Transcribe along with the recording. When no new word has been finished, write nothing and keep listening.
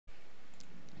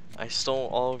I stole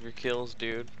all of your kills,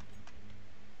 dude.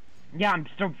 Yeah, I'm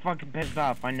still fucking pissed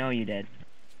off. I know you did.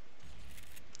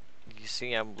 You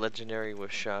see, I'm legendary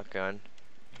with shotgun.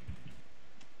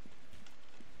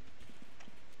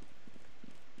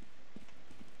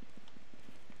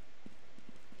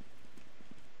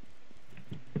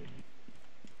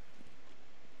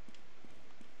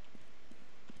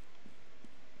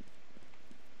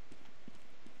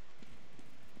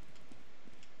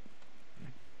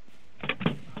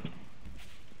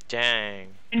 Dang.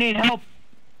 You need help.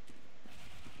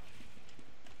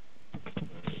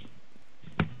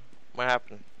 What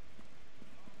happened?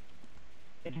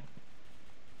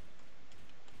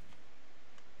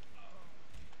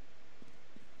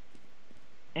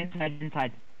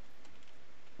 Inside.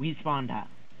 We spawned at.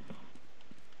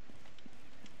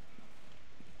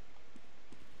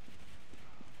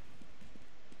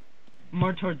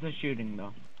 More towards the shooting,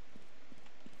 though.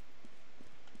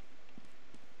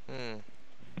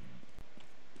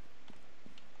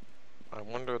 I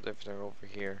wonder if they're over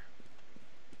here.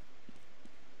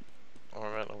 Or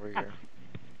right over here.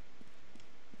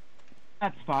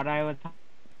 That spot I was...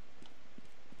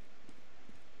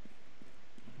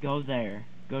 Go there.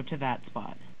 Go to that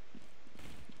spot.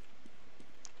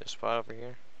 This spot over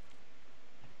here?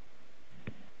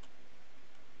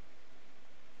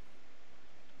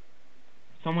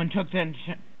 Someone took the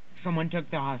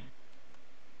house.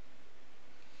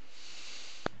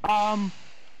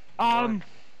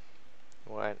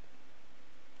 What?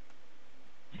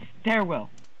 Stairwell.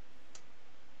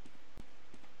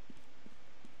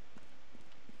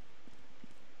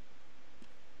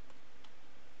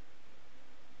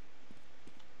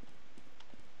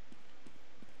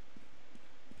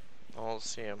 I'll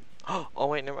see him. Oh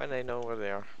wait, never mind. I know where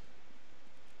they are.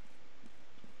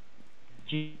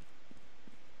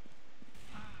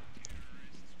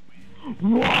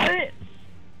 What?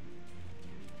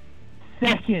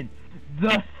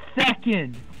 The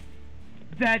second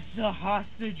that the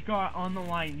hostage got on the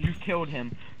line, you killed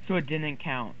him, so it didn't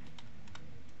count.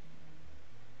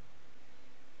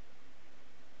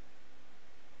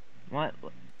 What?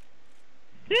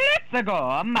 Let's go!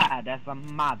 I'm mad as some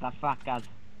motherfuckers.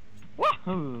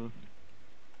 Woohoo!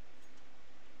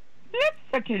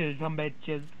 Let's kill some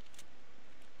bitches.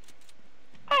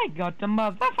 I got the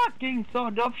motherfucking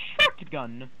sort of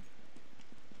shotgun.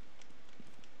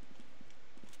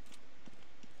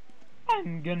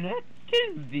 I'm gonna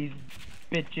kill these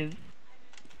bitches.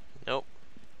 Nope.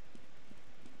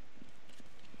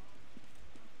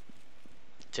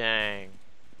 Dang.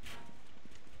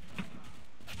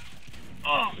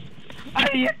 Oh,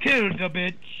 I killed a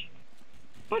bitch,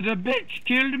 but a bitch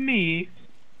killed me.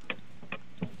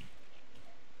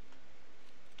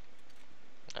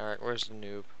 Alright, where's the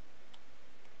noob?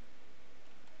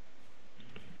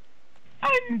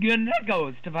 I'm gonna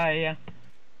ghost fire.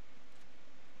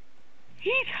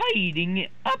 He's hiding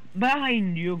up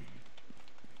behind you.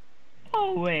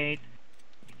 Oh wait,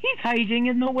 he's hiding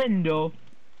in the window.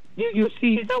 You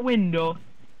see the window?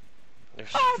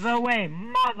 Other way,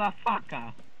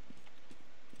 motherfucker!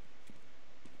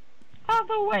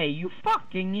 Other way, you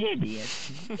fucking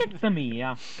idiot! It's me.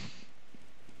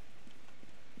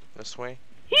 This way?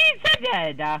 He's a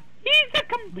dead. He's a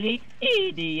complete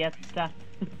idiot. I'm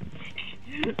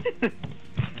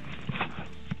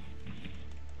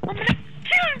gonna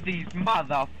kill these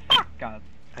motherfuckers.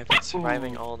 I've been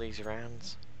surviving all these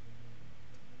rounds.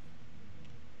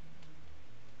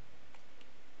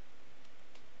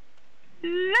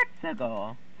 Let's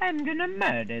go. I'm gonna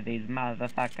murder these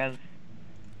motherfuckers.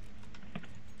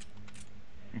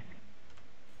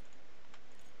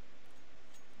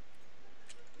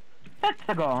 Let's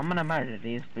go. I'm gonna murder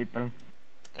these people.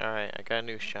 Alright, I got a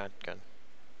new shotgun.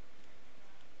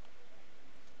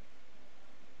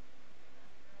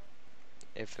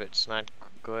 If it's not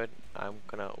good, I'm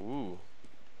gonna... Ooh.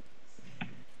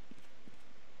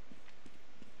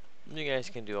 You guys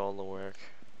can do all the work.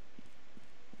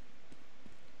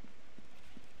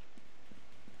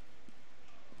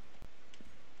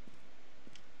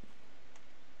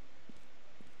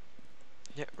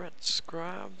 Get red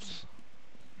scrubs.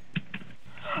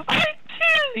 I'm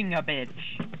killing a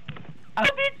bitch. A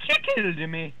bitch killed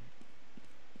me.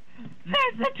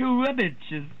 There's the two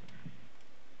bitches.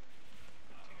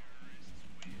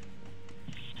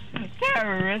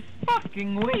 Terrorists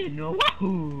fucking win.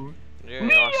 Wahoo! Yeah,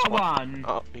 Me won.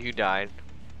 Oh, you died.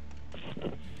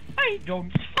 I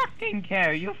don't fucking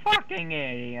care, you fucking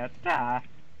idiot. Let's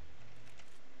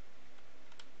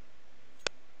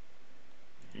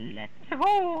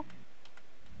go.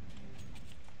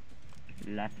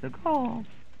 Let's go.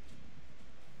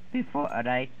 Before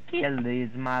I kill these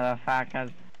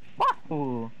motherfuckers.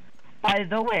 Wahoo! By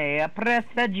the way, press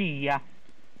the G.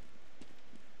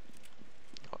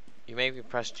 You made me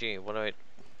press G. What do I...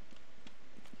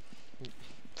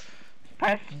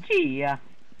 Press G. I'm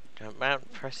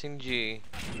not pressing G.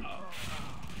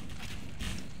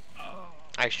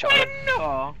 I shot him.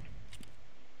 No!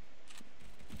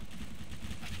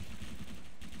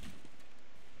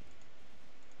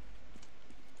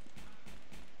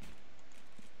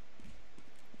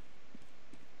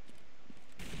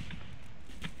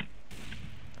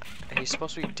 He's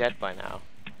supposed to be dead by now.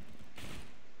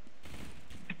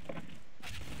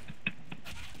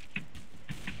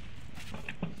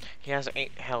 He has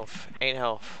 8 health. 8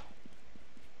 health.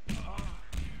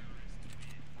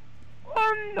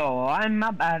 Oh no, I'm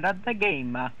bad at the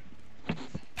game.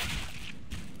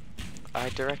 I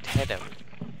direct hit him.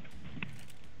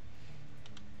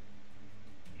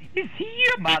 Is he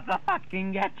a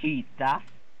motherfucking cheetah?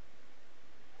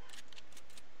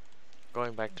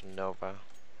 Going back to Nova.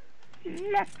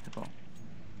 Let's go.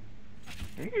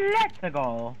 Let's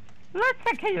go.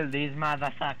 Let's kill these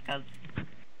motherfuckers.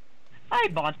 I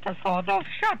bought a sort of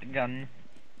shotgun.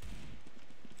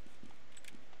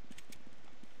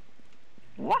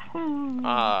 Wahoo!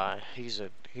 Ah, he's a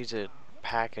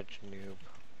package noob.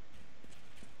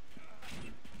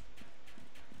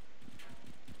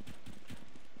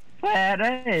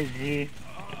 Where is he?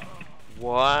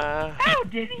 What? How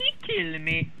did he kill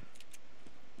me?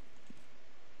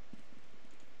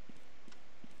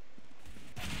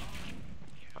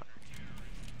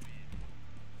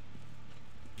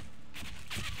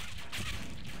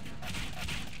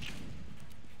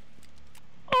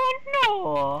 Oh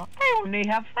no! I only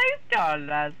have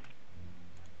 $5.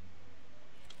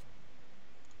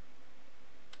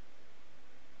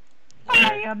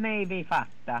 I may be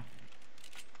faster.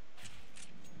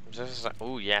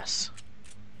 Oh yes.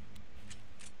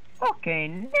 Okay,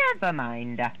 never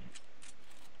mind. I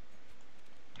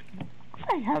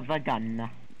have a gun.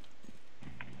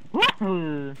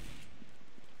 Wahoo!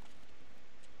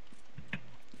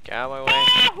 Get out of my way.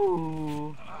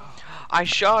 Wahoo! I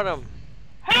shot him.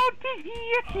 How did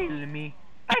he kill me?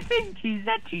 I think he's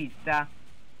a cheetah.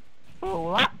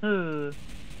 Oh, wahoo!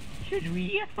 Should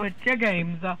we switch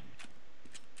games?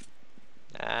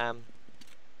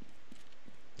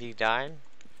 He died?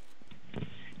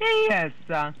 Yes.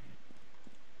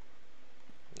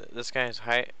 This guy's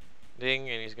hiding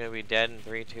and he's gonna be dead in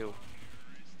 3, 2.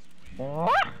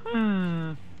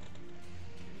 Wahoo!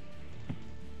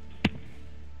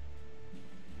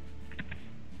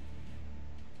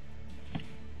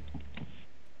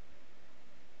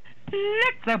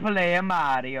 Let's play a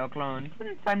Mario clone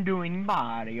since I'm doing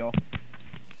Mario.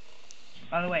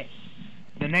 By the way,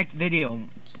 the next video,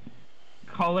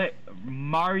 call it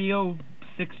Mario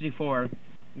 64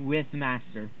 with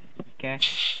Master, okay?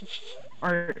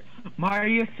 Or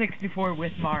Mario 64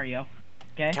 with Mario,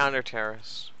 okay? Counter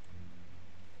terrorist.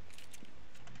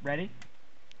 Ready?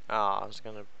 Oh, I was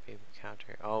gonna be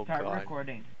counter. Oh Start god.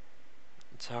 recording.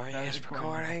 Sorry, Start it's recording.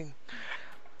 recording.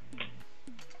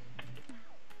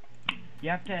 You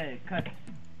have to cut.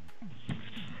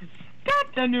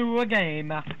 Start a new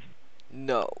game.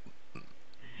 No.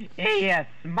 Yes,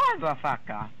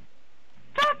 motherfucker.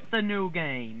 Start the new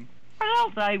game, or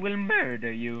else I will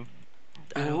murder you.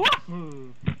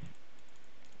 Wahoo!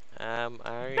 I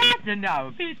already, Start it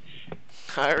now, bitch.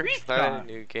 I already started Restart. a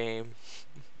new game.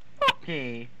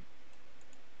 Okay.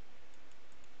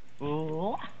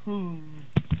 Wahoo!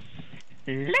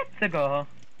 Let's go.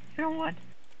 You know what?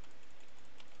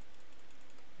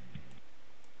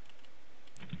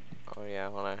 Oh yeah,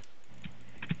 hold on.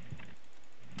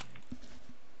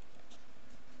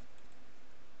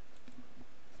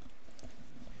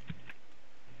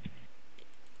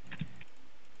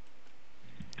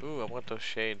 Ooh, I want those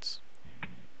shades.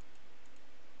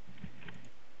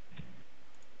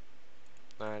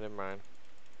 Nah, never mind.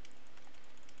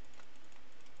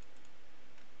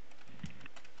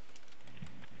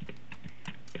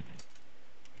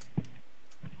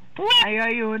 Why are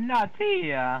you not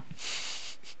here?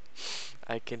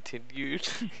 I continued.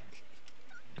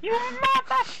 You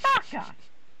motherfucker!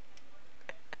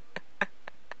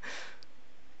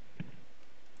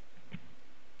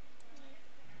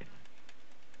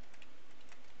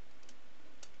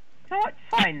 So it's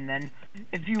fine then.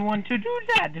 If you want to do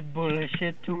that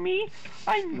bullshit to me,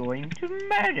 I'm going to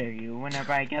murder you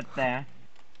whenever I get there.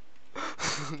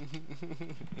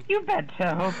 You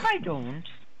better hope I don't.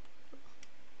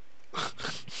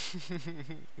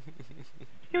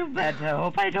 You better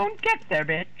hope I don't get there,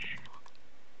 bitch.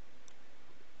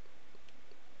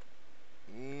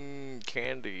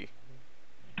 Candy.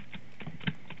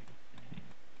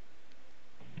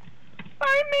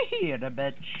 me here,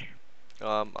 bitch.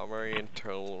 I'm already in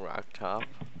Turtle Rock Top.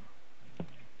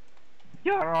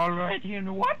 You're already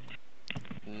in what?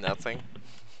 Nothing.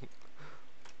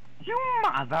 You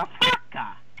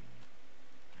motherfucker!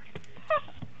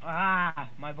 Ah,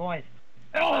 my voice.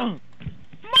 Ugh.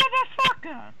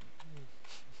 Motherfucker!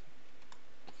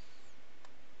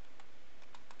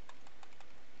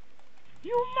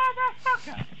 You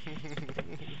motherfucker!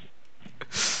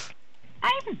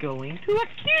 I'm going to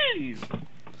kill you!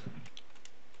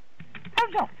 How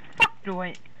the fuck do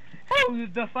I... How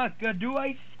the fuck do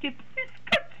I skip this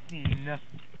cutscene?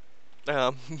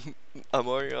 Um, I'm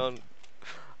already on.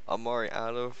 I'm already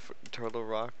out of Turtle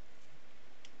Rock.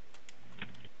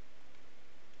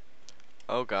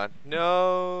 Oh god,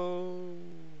 no!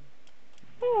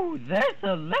 Ooh, there's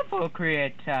a level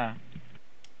creator.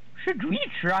 Should we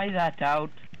try that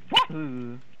out?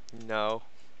 Wahoo! No.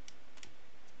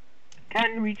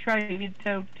 Can we try it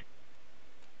out?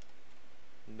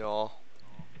 No.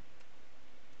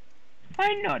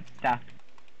 Why not?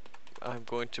 I'm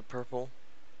going to purple.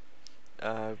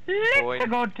 Let's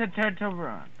go to Turtle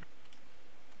Rock.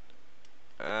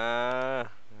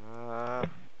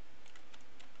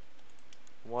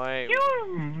 Why?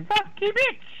 You lucky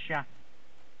bitch!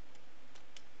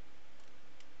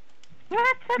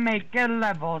 Let's make a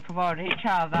level for each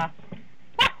other.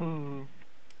 Wahoo!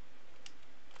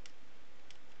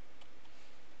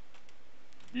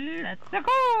 Let's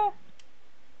go!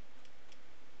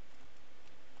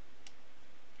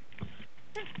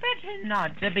 It's better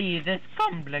not to be this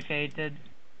complicated.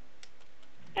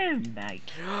 Oh my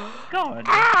god.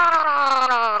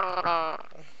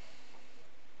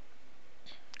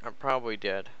 I'm probably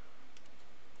dead.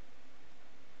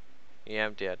 Yeah,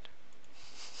 I'm dead.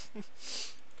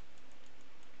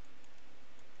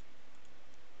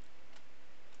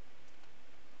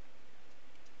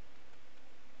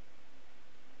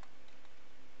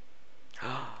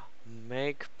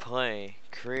 Make play.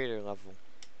 Creator level.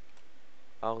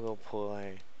 I'll go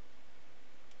play.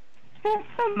 This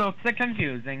looks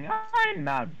confusing. I'm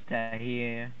out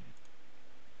here.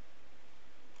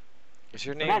 Is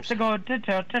your name? Let's go to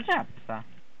Turtle Tops.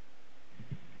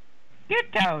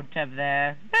 Get out of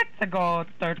there. Let's go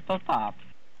Turtle Tops.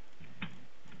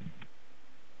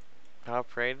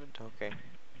 Top rated? Okay.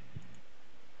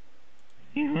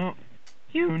 You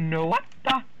know what?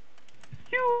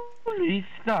 You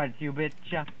restart, you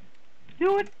bitch.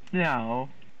 Do it now.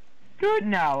 Do it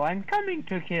now. I'm coming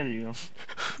to kill you.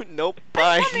 Nope.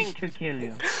 Bye. I'm coming to kill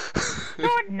you. Do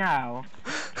it now.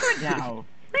 Do it now.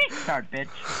 Restart, bitch.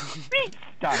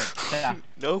 Restart.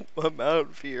 Nope. I'm out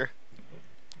of here.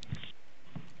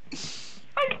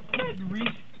 I said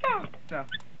restart.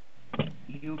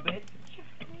 You bitch.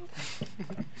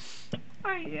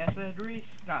 I said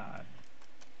restart.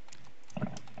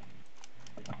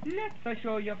 Let's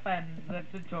show your fans the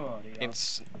tutorial.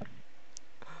 Let's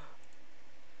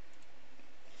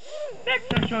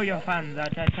show your fans the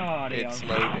tutorial. It's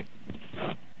loading.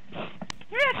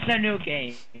 It's a new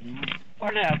game,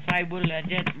 or else I will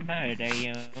just murder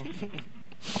you.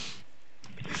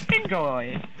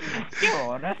 Enjoy.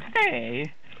 You're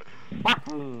stay.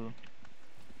 Wahoo.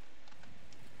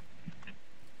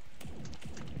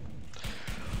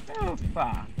 Oh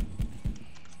fuck.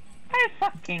 I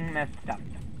fucking messed up.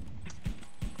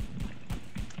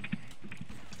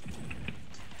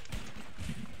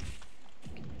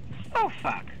 Oh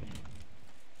fuck.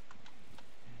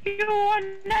 You are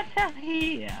not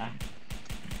here.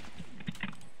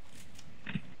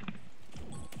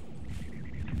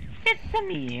 It's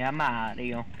me,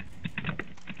 Mario.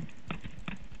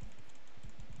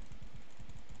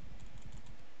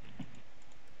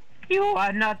 You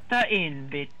are not the in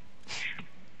bitch.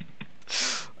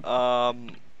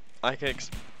 I can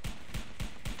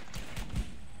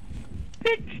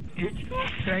Bitch, did you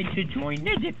try to join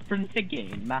a different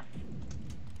game?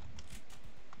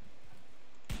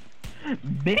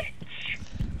 Bitch!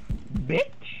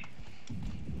 Bitch!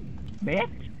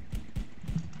 Bitch!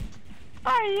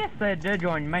 I said to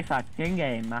join my fucking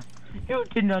game. You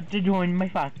did not to join my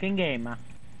fucking game.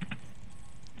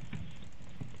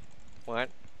 What?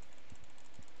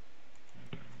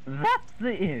 That's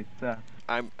it.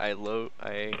 I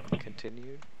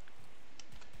continued.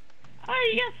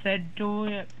 I said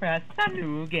to press a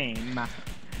new game.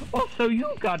 Also,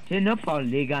 you got in a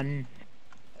polygon.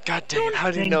 God dang it,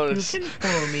 how did you notice? You can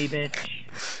fool me, bitch.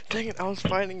 Dang it, I was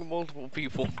fighting multiple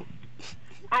people.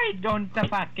 I don't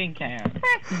fucking care.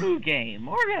 Press new game,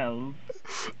 or else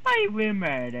I will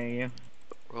murder you.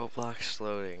 Roblox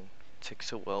loading.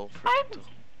 Takes a while for it to...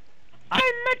 I'm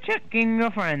checking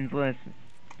your friends list.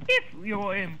 If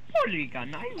you're in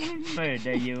polygon, I will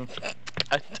murder you.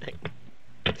 I think.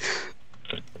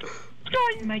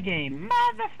 Join my game,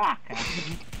 motherfucker.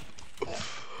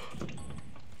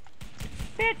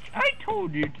 Bitch, I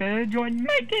told you to join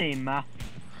my game.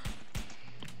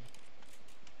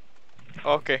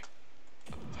 Okay.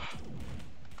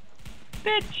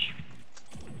 Bitch.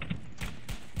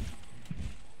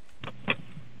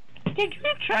 Did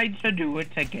you try to do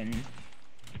it again?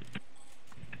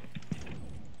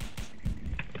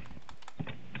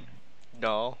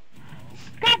 No.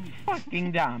 God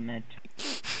fucking damn it.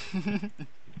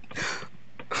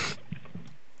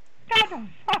 God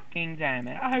fucking damn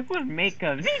it. I will make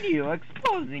a video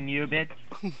exposing you, bitch.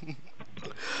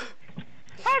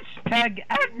 Hashtag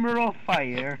Admiral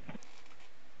Fire.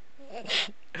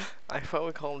 I thought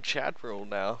we call him chat rule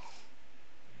now.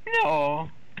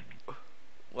 No.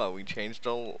 Well, we changed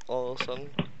all of a sudden.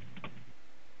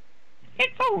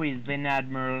 It's always been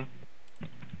Admiral.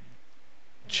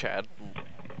 Chad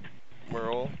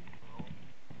Merle.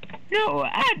 No,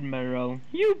 Admiral.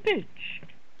 You bitch.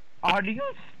 Are you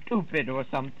stupid or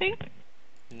something?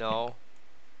 No.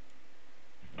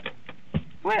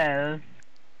 Well,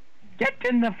 get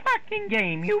in the fucking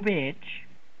game, you bitch.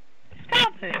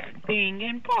 Stop it being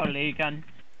in Polygon.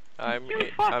 I'm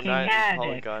fucking not in addict.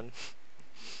 Polygon.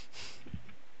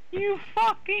 You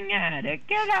fucking addict.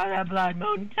 Get out of Blood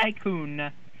Moon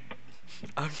Tycoon.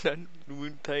 I'm not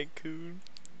Moon Tycoon.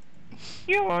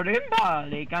 You're in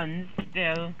Polygon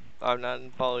still. I'm not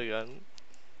in Polygon.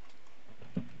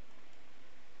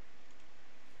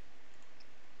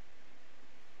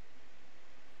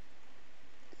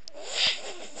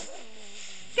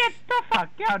 Get the fuck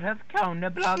out of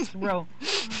Counterblocks, bro.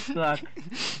 Look.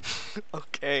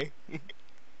 Okay.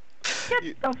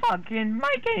 Get the fuck in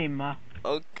my game.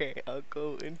 Okay, I'll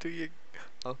go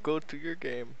to your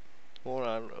game. Hold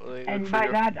on. And by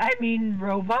that I mean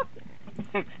Roblox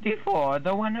 64,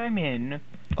 the one I'm in.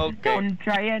 Okay. Don't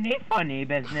try any funny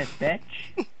business, bitch.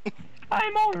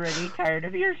 I'm already tired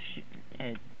of your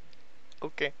shit.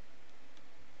 Okay.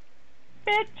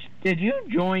 Bitch, did you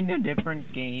join a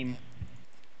different game?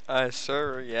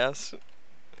 Sir, yes.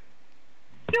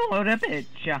 You're a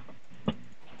bitch.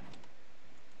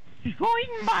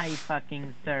 Join my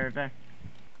fucking server.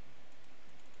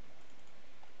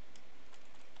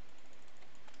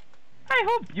 I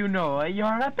hope you know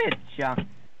you're a bitch.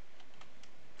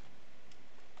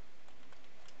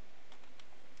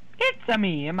 It's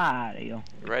me, Mario.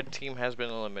 Red team has been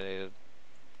eliminated.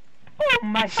 Oh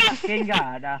my fucking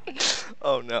god.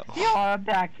 Oh no. You're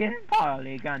back in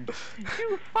Polygon.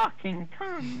 You fucking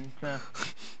cunt.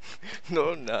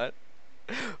 No, I'm not.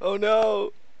 Oh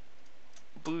no.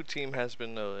 Blue team has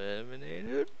been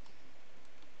eliminated.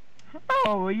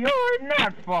 Oh, you're in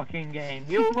that fucking game.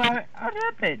 You are a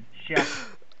bitch.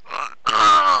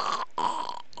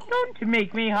 Don't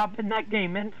make me hop in that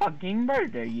game and fucking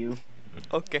murder you.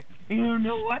 Okay. You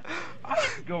know what?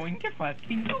 I'm going to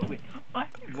fucking do it. I'm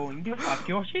going to fuck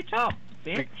your shit up,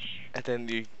 bitch. And then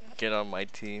you get on my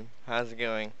team. How's it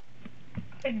going?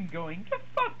 I'm going to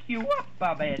fuck you up,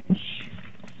 bitch.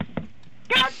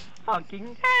 God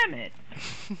fucking damn it.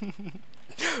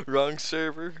 Wrong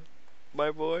server,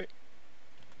 my boy.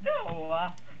 No,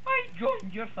 I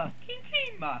joined your fucking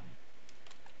team.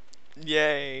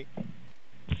 Yay.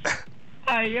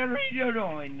 I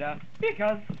rejoined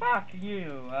because fuck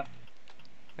you.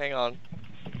 Hang on.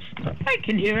 I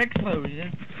can hear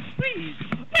explosions. Please.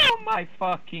 Oh my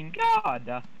fucking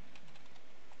god.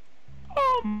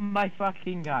 Oh my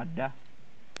fucking god.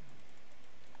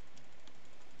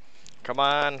 Come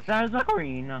on. There's a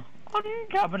green on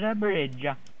top of the bridge.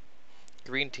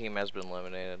 Green team has been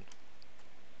eliminated.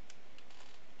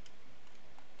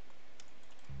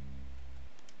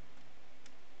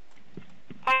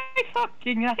 I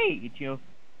fucking hate you.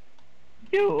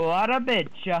 You are a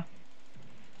bitch.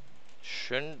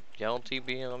 Shouldn't Yellow team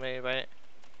be eliminated by it?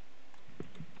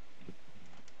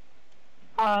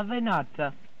 Are they not?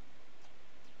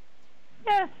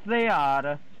 Yes, they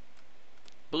are.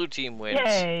 Blue team wins.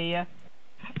 Yay.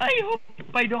 I hope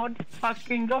I don't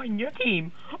fucking go in your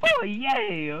team. Oh,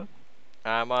 yay.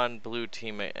 I'm on blue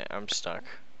team. I'm stuck.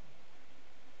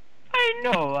 I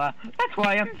know. That's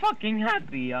why I'm fucking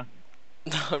happy.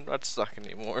 I'm not stuck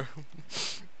anymore.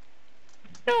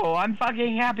 No, I'm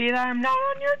fucking happy that I'm not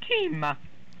on your team. And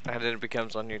then it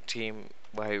becomes on your team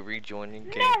by rejoining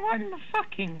game. Now I'm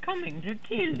fucking coming to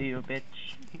kill you, bitch.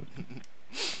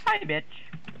 Hi, bitch.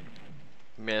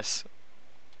 Miss.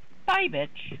 Bye,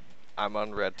 bitch. I'm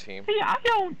on red team. See, I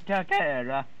don't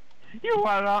care. You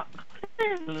are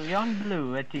clearly on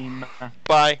blue team.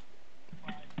 Bye.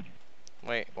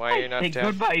 Wait, why are you not Say dead?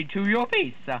 goodbye to your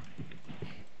face.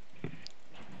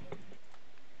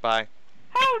 Bye.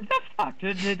 fuck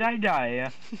did I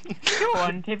die? You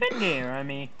weren't even near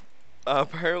me.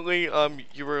 Apparently,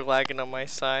 you were lagging on my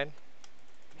side.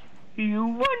 You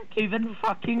weren't even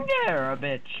fucking there,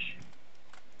 bitch.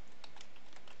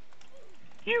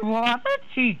 You are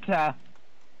a cheater.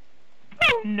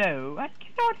 Oh no, I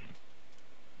cannot.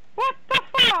 What the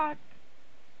fuck?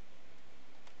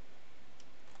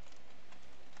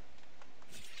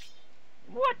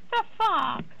 What the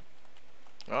fuck?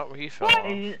 Oh, he fell off.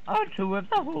 Why are two of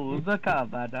the holes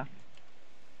covered?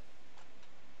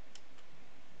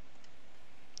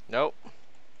 Nope.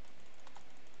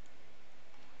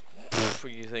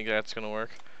 Pfft, you think that's gonna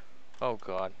work? Oh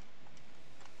god.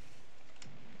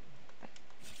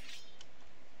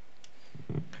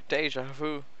 Deja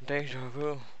vu, deja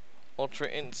vu. Ultra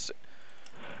instant.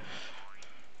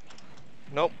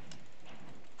 Nope.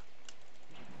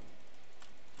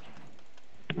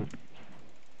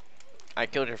 I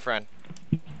killed your friend.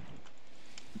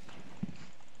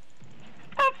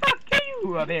 Oh, fuck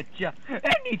you, bitch.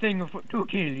 Anything to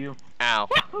kill you. Ow.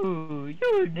 Wahoo!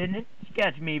 You didn't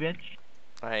get me, bitch.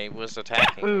 I was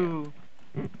attacking you.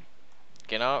 Wahoo!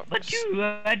 Get out. But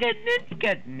you didn't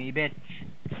get me, bitch.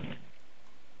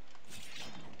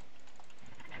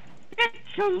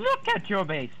 Bitch, look at your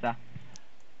base.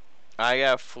 I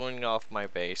got flung off my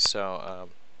base, so,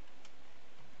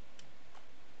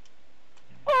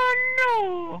 Oh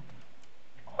no!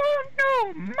 Oh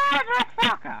no,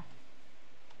 motherfucker!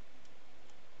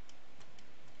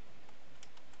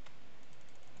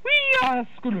 We are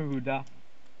screwed.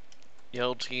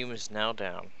 Yellow team is now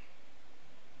down.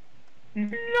 No,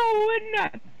 we're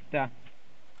not.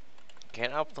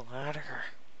 Get up the ladder.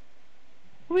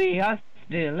 We are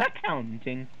still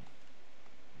accounting.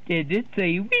 Did it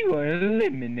say we were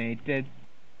eliminated?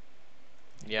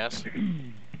 Yes.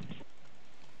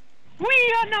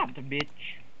 We are not,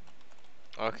 bitch.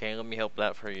 Okay, let me help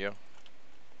that for you.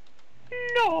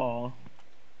 No.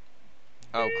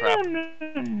 Oh crap.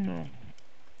 No.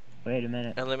 Wait a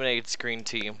minute. Eliminate screen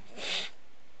team.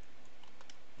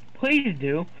 Please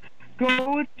do.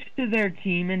 Go to their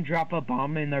team and drop a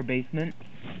bomb in their basement.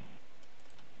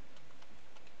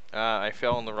 I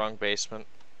fell in the wrong basement.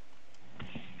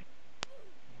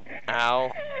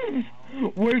 Ow.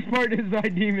 Worst part is I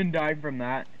didn't even die from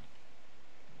that.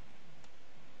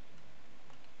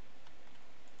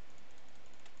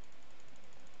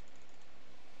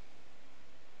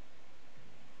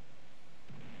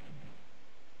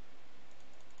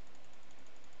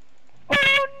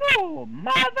 Oh no,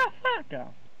 motherfucker!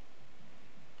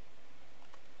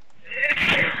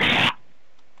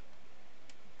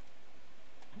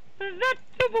 That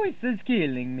voice is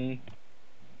killing me.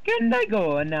 Can I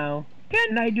go now?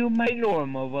 Can I do my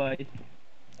normal voice?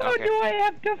 Or Okay. do I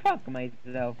have to fuck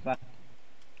myself?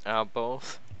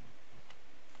 Both.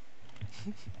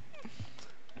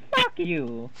 Fuck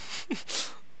you.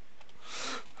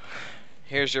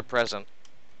 Here's your present.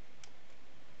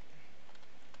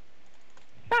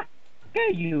 Fuck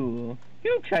you.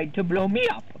 You tried to blow me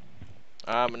up.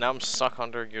 Now I'm stuck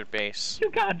under your base.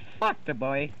 You got fucked,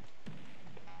 boy.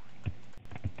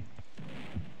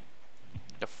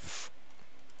 The f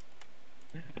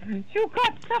You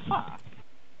got fucked.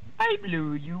 I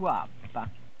blew you up.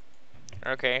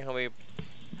 Okay, let me.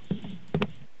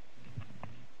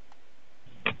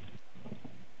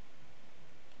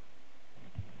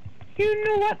 You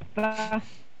know what the?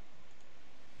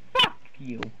 Fuck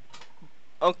you.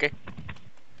 Okay.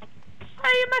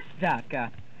 I am a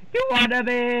sucker. You want a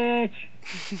bitch?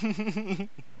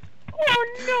 Oh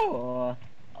no!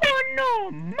 Oh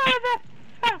no,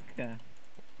 motherfucker!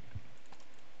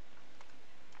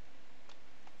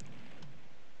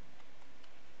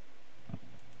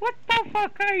 What the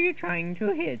fuck are you trying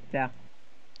to hit?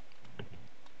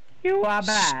 You are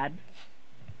bad.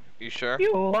 You sure?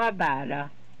 You are bad.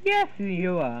 Yes,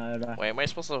 you are. Wait, am I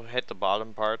supposed to hit the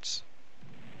bottom parts?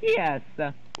 Yes.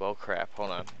 Well, crap.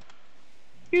 Hold on.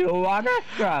 You are a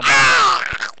scrub.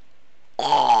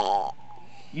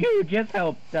 You just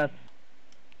helped us.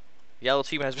 Yellow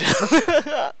team has been.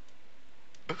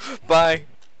 Bye.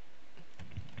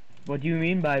 What do you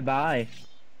mean by bye?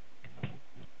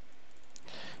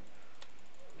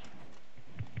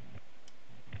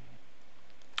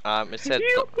 It said.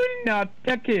 You could not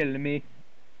kill me.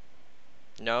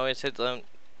 No, it said. I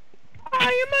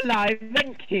am alive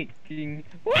and kicking.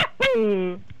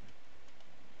 Woohoo!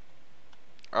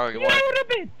 Oh, you You're want? a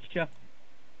bitch.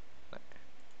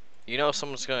 You know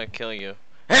someone's gonna kill you.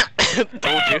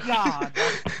 Told you. God.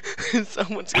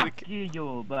 Someone's gonna Fuck kill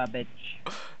you, bitch.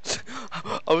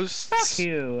 I was. Fuck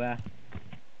you.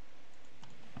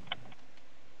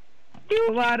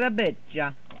 You are a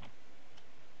bitch.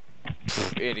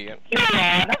 Idiot. You're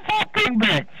a fucking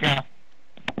bitch.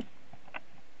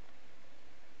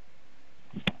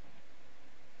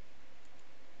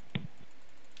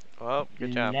 Well,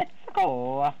 good job. Let's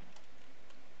go.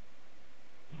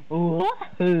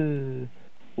 Woohoo!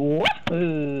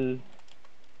 Woohoo!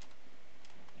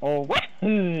 Oh,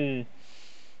 woohoo!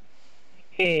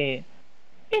 Hey,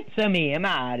 it's me,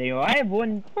 Mario. I have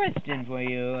one question for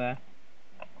you.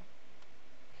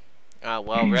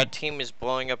 Well, red team is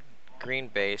blowing up green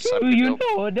base. Do you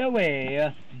know the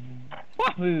way?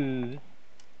 Woohoo!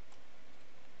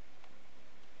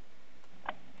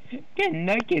 Can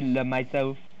I kill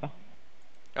myself?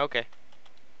 Okay.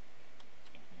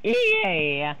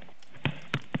 Yeah.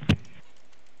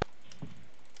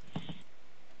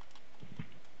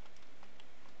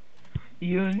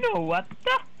 You know what?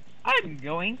 I'm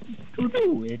going to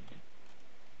do it.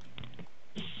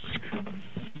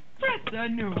 Press a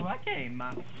new game.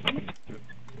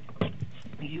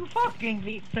 You fucking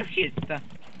piece of shit.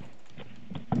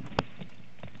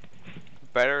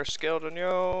 Better skill than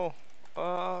you.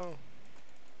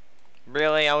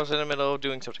 Really? I was in the middle of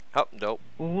doing something. Oh, nope.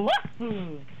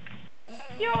 Woohoo!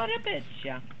 You're a bitch.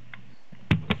 You're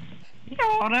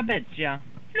a bitch.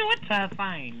 No, it's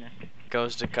fine.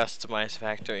 Goes to customize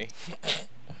factory.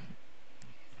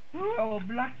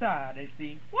 Roblox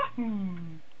Odyssey. Woohoo!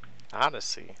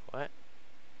 Odyssey? What?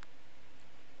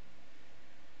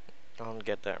 I don't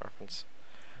get that reference.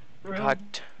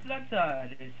 God. Roblox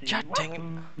Odyssey. God dang it.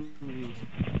 Woohoo!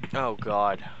 Oh,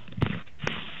 God.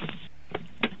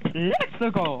 Let's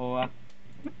go.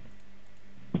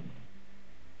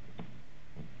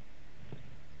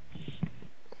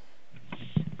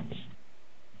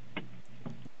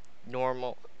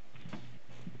 Normal.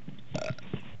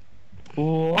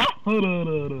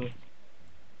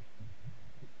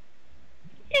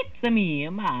 It's me,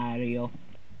 Mario.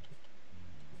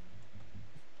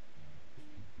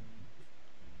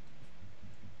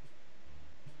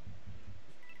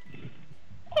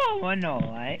 Oh no,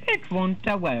 it won't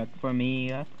work for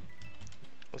me.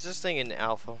 Is this thing in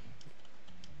alpha?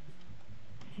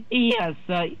 Yes,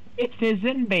 it is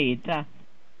in beta.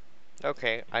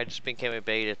 Okay, I just became a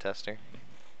beta tester.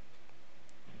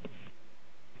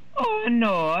 Oh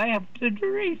no, I have to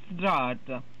restart.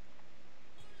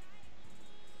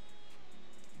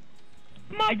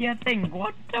 My thing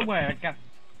won't work.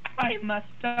 I must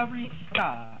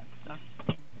restart.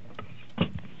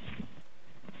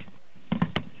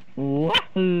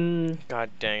 Woohoo! God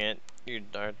dang it. You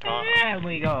are talking. There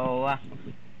we go.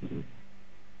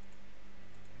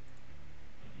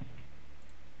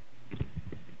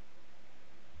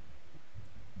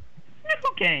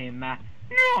 New game.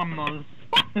 Normal.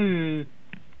 Woohoo!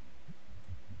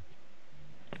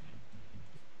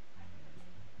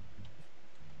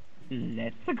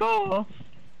 Let's go.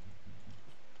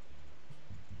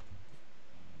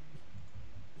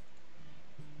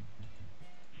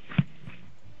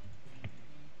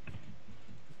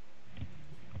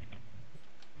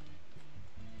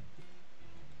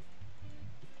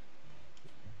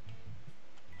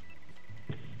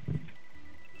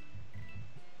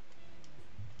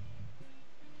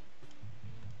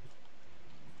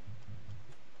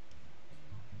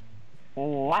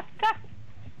 What?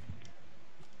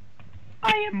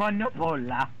 I am on the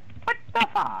bola. What the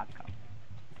fuck?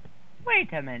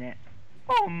 Wait a minute.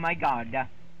 Oh my god.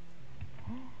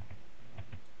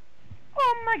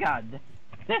 Oh my god.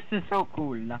 This is so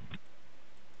cool.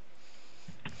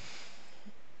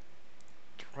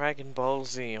 Dragon Ball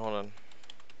Z, hold on.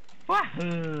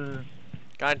 Wahoo!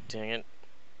 God dang it.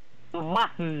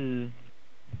 Wahoo!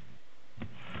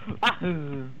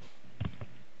 Wahoo!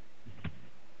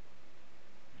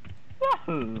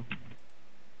 Wahoo!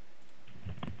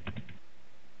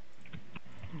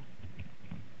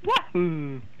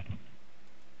 Wahoo!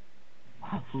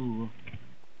 Wahoo!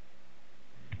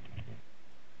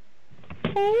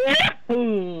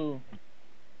 Wahoo!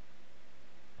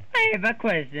 I have a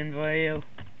question for you.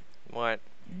 What?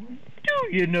 Do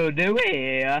you know the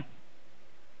way?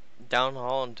 Down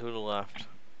hall and to the left.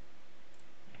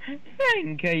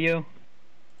 Thank you.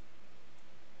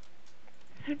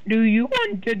 Do you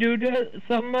want to do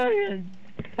some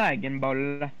Dragon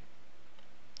Ball?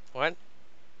 What?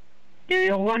 Do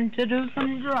you want to do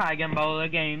some Dragon Ball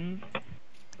games?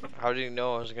 How do you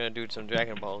know I was gonna do some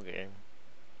Dragon Ball game?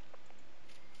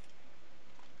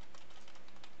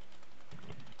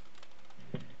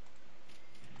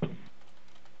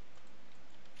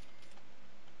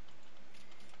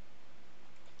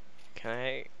 Can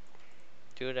I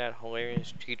do that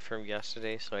hilarious cheat from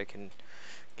yesterday so I can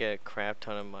get a crap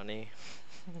ton of money?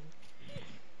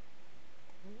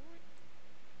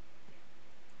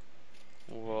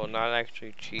 not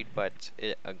actually cheat, but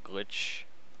a glitch.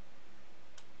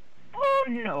 Oh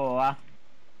no.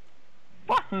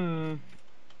 Wahoo.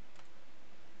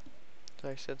 So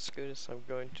I said, Scootus, I'm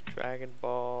going to Dragon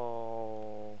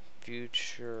Ball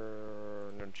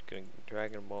Future. No, just kidding.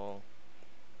 Dragon Ball.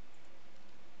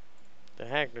 The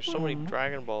heck? There's so many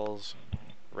Dragon Balls.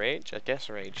 Rage? I guess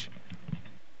Rage.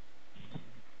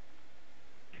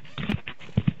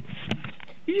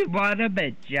 You wanna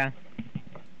betcha.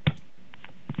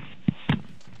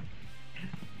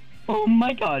 Oh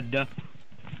my god.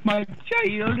 My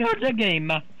childhood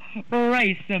game.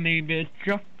 Race me,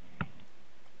 bitch.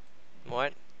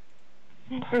 What?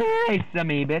 Race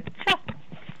me, bitch.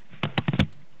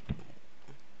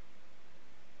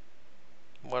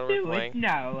 What are we Do playing? it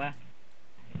now.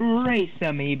 Race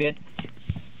me, bitch.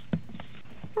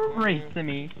 Race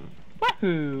me.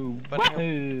 Wahoo! But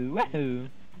Wahoo! Wahoo!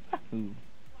 Wahoo!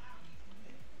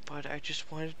 But I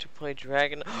just wanted to play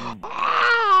Dragon.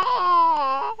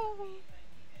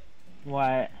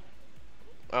 What?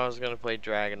 I was gonna play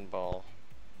Dragon Ball.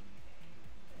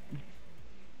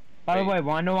 By the Wait. way,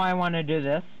 why do I want to do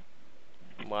this?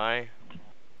 Why?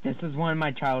 This is one of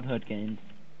my childhood games.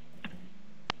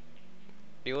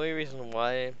 The only reason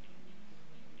why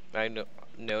I know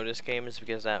this game is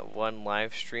because that one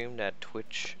live stream, that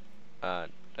Twitch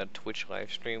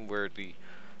live stream where the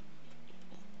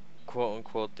quote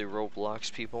unquote the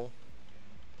Roblox people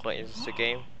plays the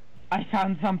game. I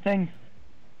found something.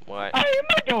 What? I'm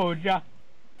a doja.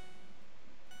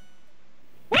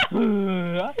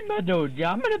 Wahoo! I'm a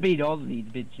doja. I'm gonna beat all these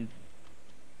bitches.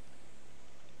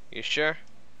 You sure?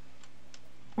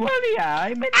 Well, yeah,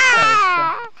 I'm in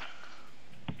first.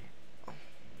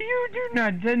 You do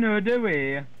not know the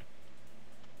way.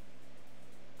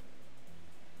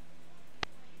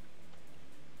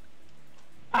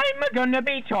 I'm gonna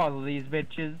beat all these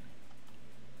bitches.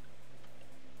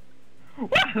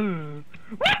 Wahoo!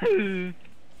 Wahoo!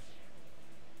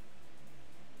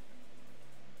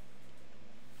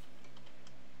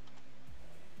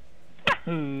 Wahoo!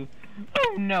 Oh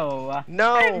no!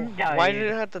 No! I'm dying. Why did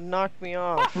it have to knock me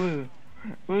off? Wahoo!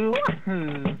 Wahoo!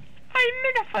 I'm in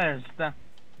the first.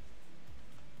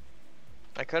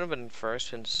 I could have been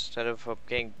first instead of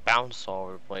getting bounced all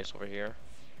over the place over here.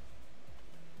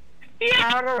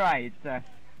 Yeah, right.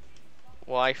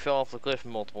 Well, I fell off the cliff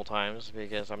multiple times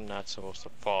because I'm not supposed to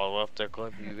fall off the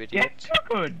cliff, you idiot. Yes,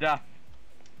 good.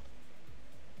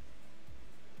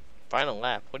 Final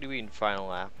lap? What do you mean final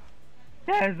lap?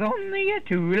 There's only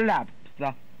 2 laps.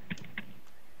 No!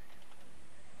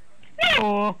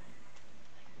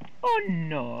 Oh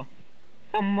no!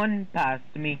 Someone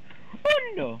passed me.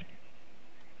 Oh no!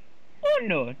 Oh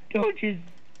no! Dodge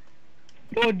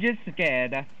is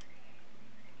scared.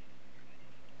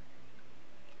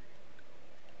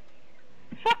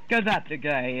 Fuck that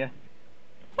guy.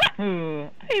 Wahoo!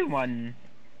 I won.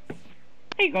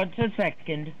 I got a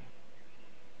second.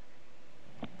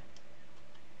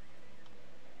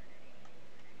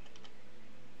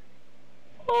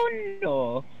 Oh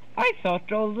no! I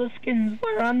thought all the skins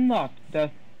were unlocked.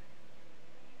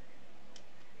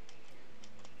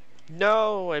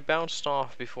 No! I bounced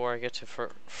off before I get to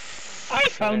I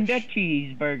found a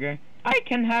finish. cheeseburger. I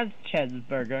can have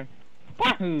cheeseburger.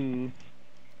 Wahoo!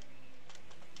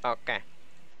 Okay.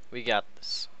 We got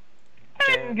this.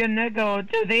 I'm gonna go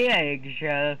to the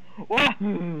eggshell.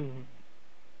 Wahoo!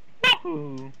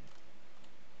 Wahoo!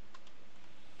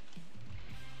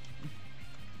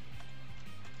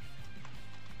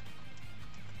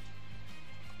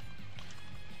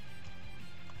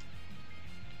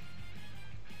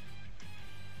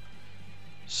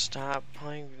 Stop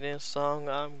playing this song,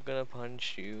 I'm gonna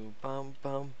punch you. Bum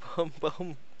bum bum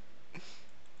bum.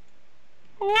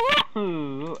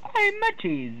 Wahoo! I'm a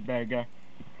cheeseburger.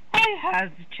 I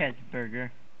have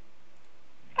cheeseburger.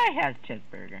 I have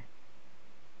cheeseburger.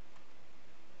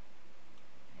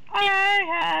 I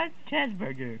have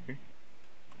cheeseburger.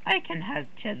 I can have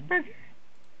cheeseburger.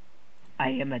 I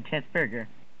am a cheeseburger.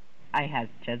 I have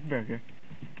cheeseburger.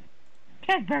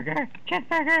 Cheeseburger,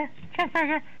 cheeseburger,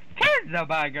 cheeseburger,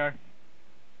 cheeseburger.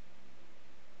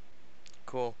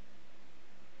 Cool.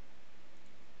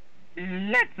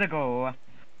 Let's go.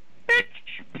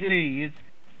 Bitch, please.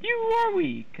 You are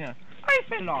weak. I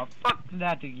fell off. Fuck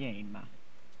that game.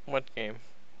 What game?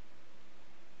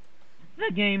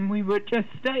 The game we were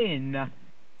just in.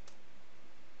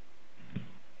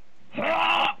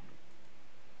 I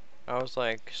was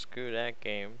like, screw that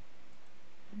game.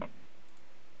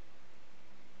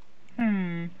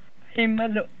 I'm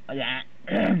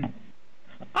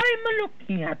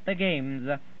looking at the games.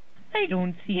 I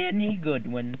don't see any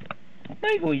good ones.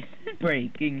 My voice is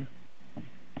breaking.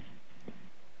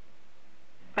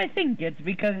 I think it's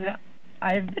because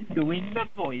I've been doing the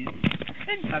voice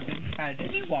and haven't had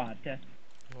any water.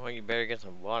 Well, you better get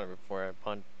some water before I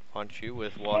punch you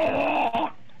with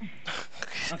water.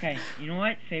 Okay, you know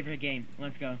what? Favorite game.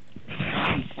 Let's go.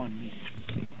 1v1 me.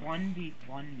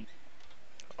 1v1 me.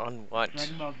 On what?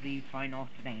 Dragon Ball Z Final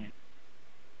Stand.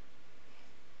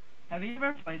 Have you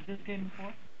ever played this game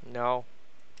before? No.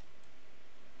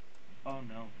 Oh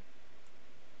no.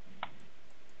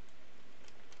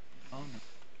 Oh no.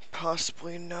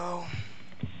 Possibly no.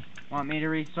 Want me to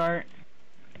restart?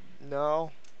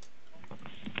 No.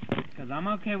 Because I'm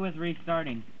okay with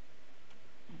restarting.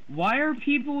 Why is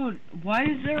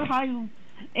there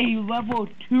a level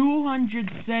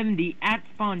 270 at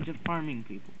spawn just farming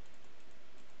people?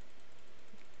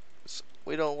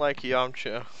 We don't like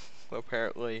Yamcha,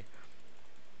 apparently.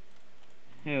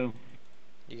 Who?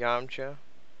 Yamcha?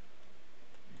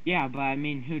 Yeah, but I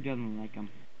mean, who doesn't like him?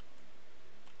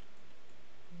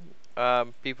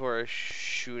 People are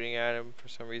shooting at him for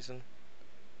some reason.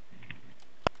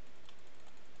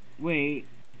 Wait,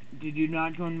 did you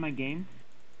not join my game?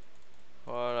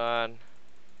 Hold on.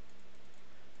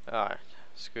 Ah,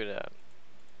 screw that.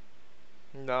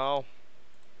 No.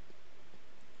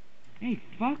 Hey,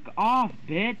 fuck off,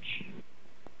 bitch!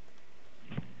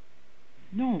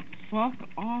 No, fuck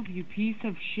off, you piece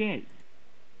of shit.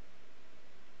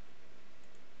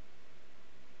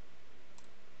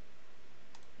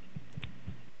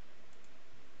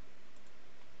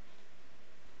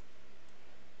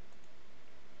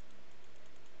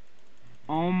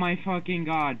 Oh my fucking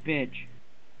god, bitch.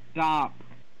 Stop.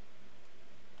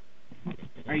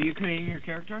 Are you creating your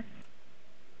character?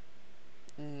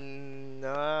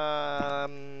 The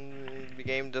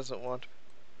game doesn't want.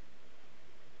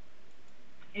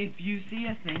 If you see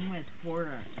a thing with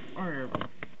or if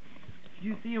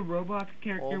you see a Roblox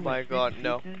character Oh with my 6 god,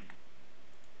 no. pieces,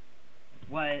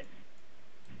 what?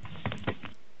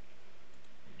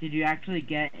 Did you actually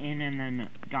get in and then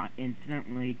got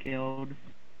instantly killed?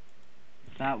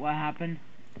 Is that what happened?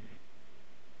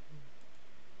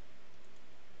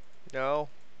 No.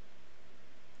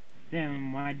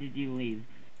 Then why did you leave?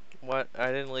 What?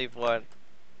 I didn't leave what?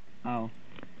 Oh.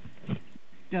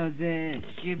 Does it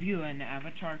give you an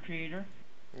avatar creator?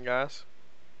 Yes.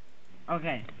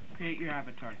 Okay, create your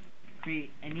avatar.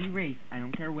 Create any race, I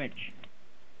don't care which.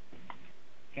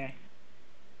 Okay.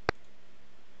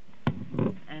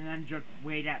 And then just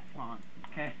wait at spawn,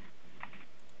 okay?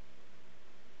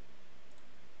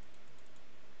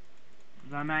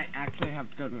 Because I might actually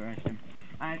have to go to the restroom.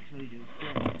 I actually do.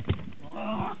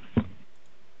 Ugh.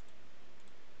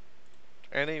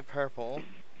 Any purple?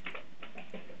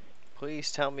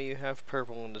 Please tell me you have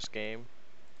purple in this game.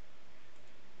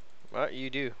 What?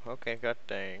 You do? Okay, god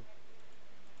dang.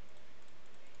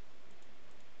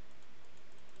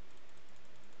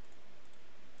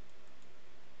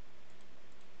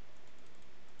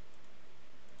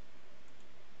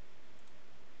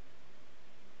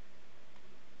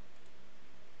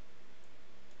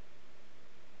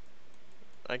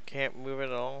 I can't move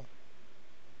at all.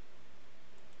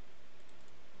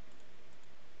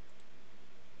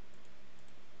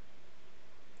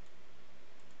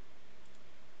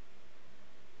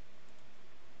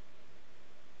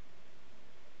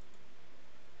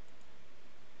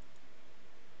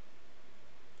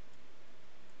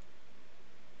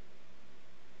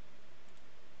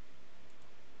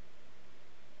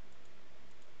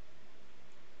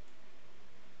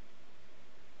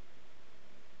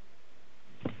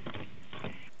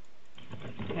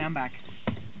 Okay, I'm back.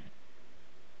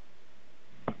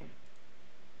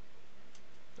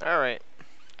 Alright.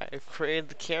 I've created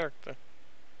the character.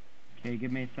 Okay,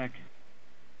 give me a sec.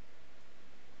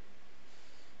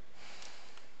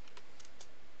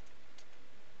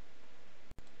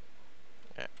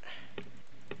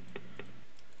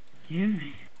 Give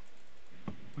me.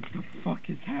 What the fuck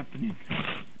is happening?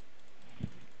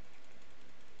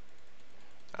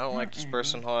 I don't like this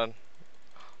person. Hold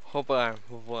on.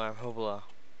 Hopla.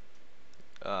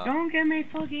 Don't get me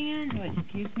fucking Android.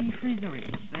 Give me free the race.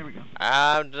 There we go.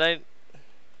 Did I?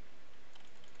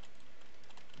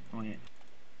 Oh yeah.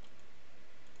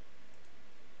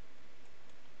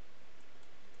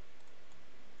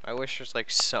 I wish there's like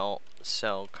cell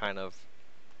kind of.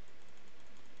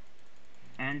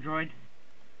 Android.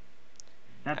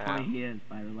 That's what he is,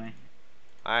 by the way.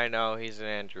 I know he's an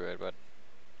android, but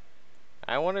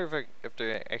I wonder if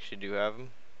they actually do have him.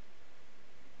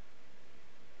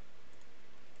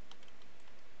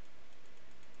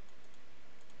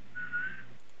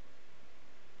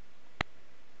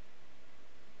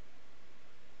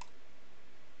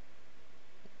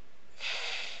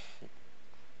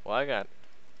 Well, I got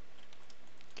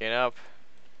Get up.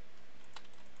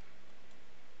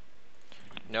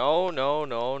 No, no,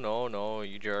 no, no, no,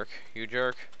 you jerk. You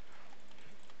jerk.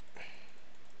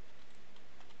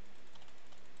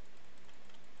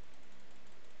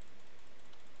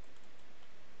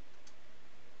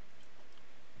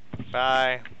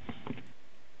 Bye.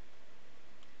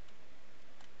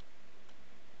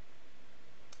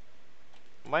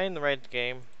 Am I in the right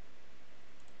game?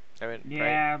 I mean,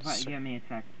 Yeah, right. but give me a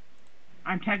sec.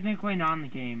 I'm technically not in the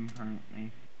game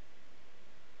currently.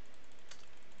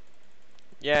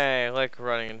 Yay, I like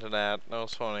running into that. That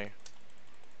was funny.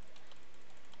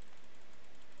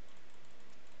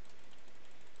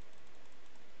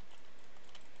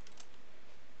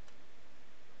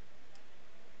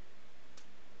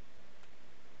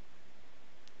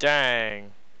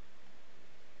 Dang.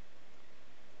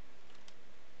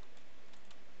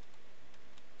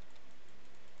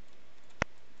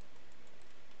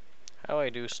 How do I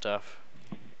do stuff?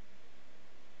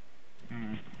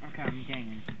 Okay, I'm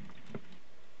getting it.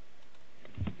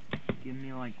 Give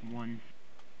me like one.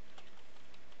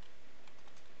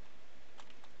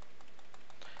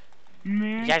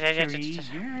 Mystery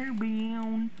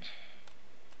bound.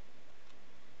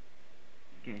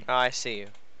 Okay. Oh, I see you.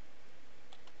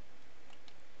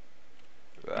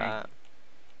 Thanks.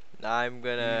 I'm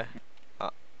gonna.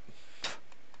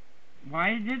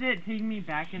 Why did it take me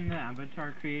back in the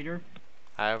avatar creator?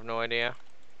 I have no idea.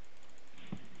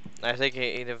 I think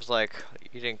it was like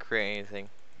you didn't create anything.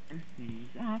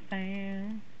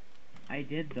 I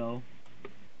did though.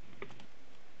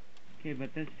 Okay,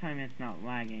 but this time it's not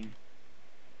lagging.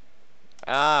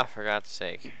 Ah, for God's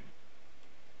sake.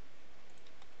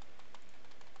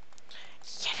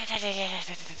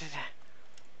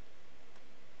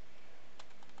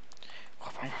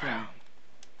 I swear.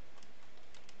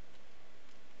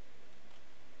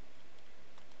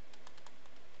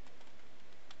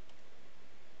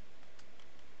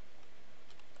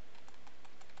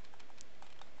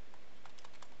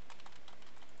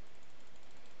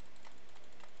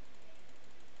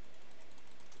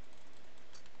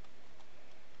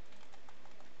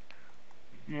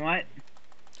 What?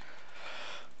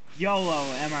 YOLO,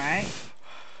 am I right?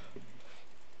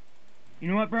 You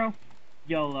know what, bro?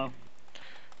 YOLO.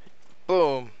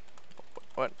 Boom.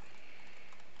 What?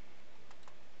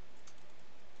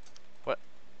 What?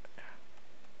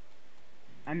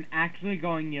 I'm actually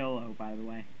going YOLO, by the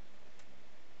way.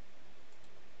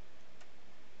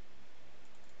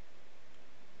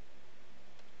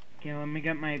 Okay, let me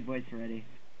get my voice ready.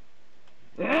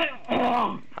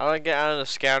 How do I get out of the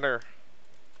scatter?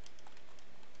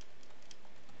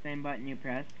 Same button you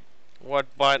pressed.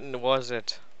 What button was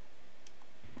it?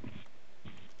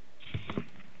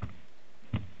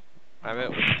 I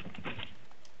meant.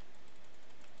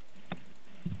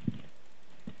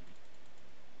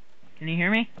 Can you hear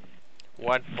me?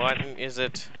 What button is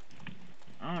it?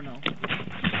 I don't know.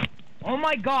 Oh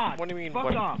my god! What do you mean? Fuck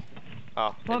What? off!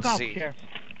 Oh, Fuck it's off, Z. Sheriff.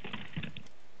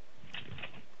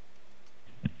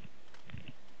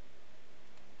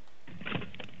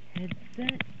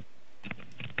 Headset?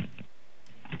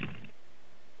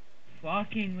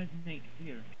 Walking with Nick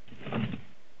here.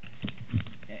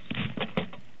 Okay.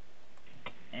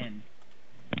 And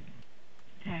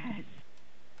Tats.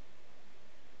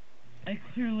 I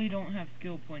clearly don't have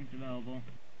skill points available.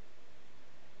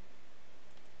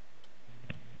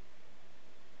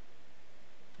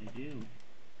 I do.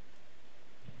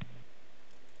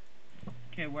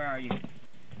 Okay, where are you?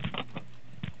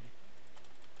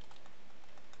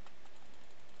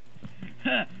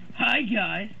 Hi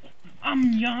guys,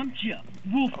 I'm Yamcha,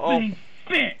 Wolfang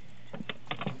Fit.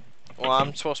 Well,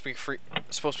 I'm supposed to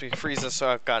be freezing, so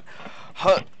I've got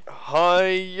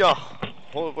hi-ya,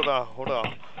 hold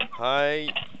on, hi,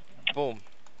 boom.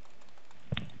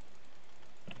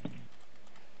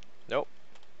 Nope.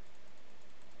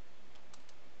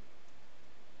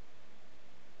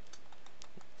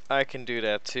 I can do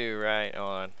that too, right?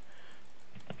 Hold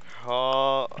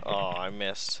on. Oh, I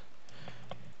missed.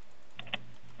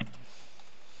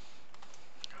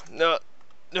 No,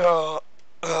 no.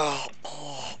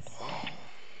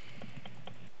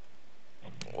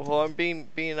 Well, I'm being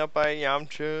beaten up by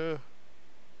Yamcha.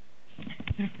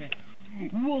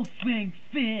 Wolfang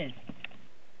Fist.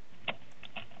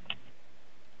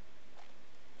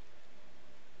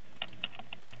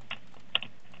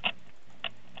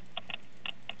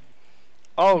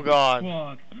 Oh God.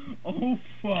 Fuck. Oh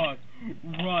fuck.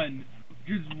 Run.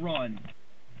 Just run.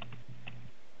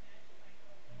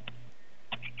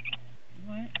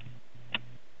 What?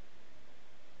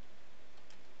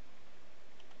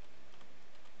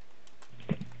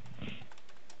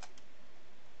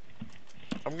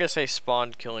 I'm gonna say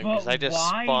spawned killing because I But just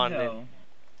why spawned in. though?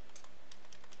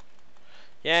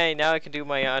 Yay, now I can do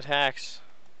my attacks.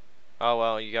 Oh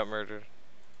well, you got murdered.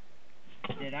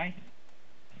 Did I?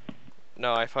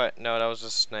 No, I thought, no, that was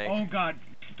a snake. Oh god,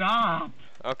 stop!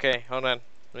 Okay, hold on.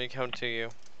 Let me come to you.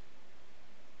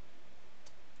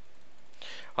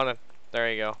 Hold on.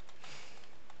 There you go.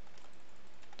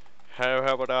 See, here's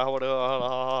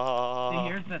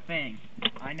the thing.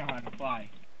 I know how to fly.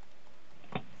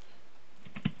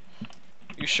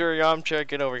 You sure, Yamcha?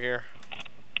 Get over here.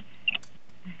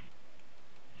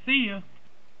 See ya.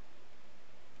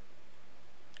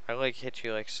 I like hit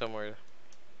you like somewhere.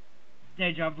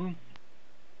 Deja vu.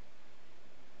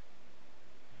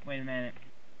 Wait a minute.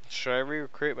 Should I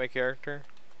recreate my character?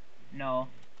 No.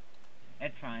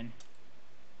 It's fine.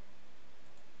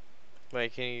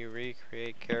 Wait, can you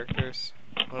recreate characters?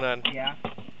 Hold on. Yeah.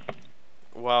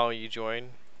 While you join.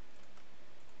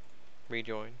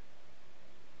 Rejoin.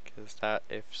 Because that,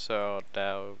 if so,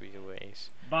 that would be a waste.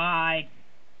 Bye.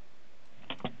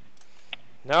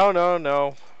 No, no,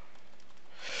 no.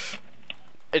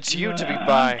 It's you to be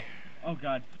by. Oh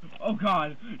god. Oh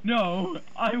god. No.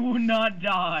 I will not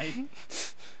die.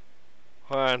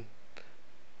 Hold on.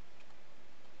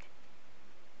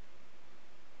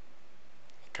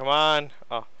 Come on.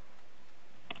 Oh.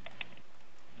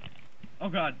 Oh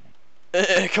god.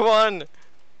 Come on.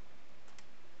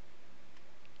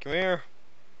 Come here.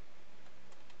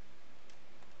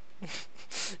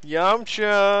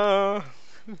 Yamcha.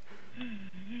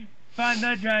 Find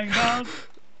the Dragon Balls.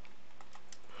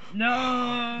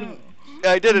 No.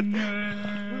 I did it.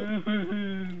 No.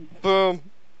 Boom.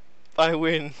 I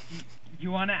win.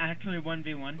 You wanna actually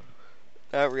 1v1?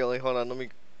 Not really. Hold on. Let me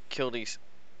kill these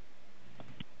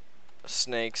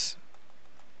snakes.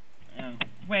 Oh.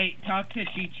 Wait, talk to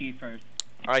Chi-Chi first.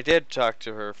 I did talk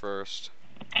to her first.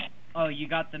 Oh, you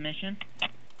got the mission?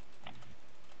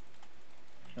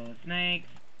 Kill the snakes.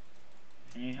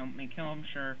 Can you help me kill them?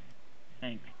 Sure.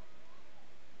 Thanks.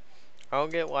 I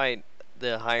don't get why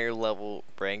the higher level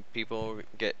rank people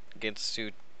gets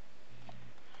to.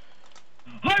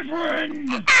 Hi,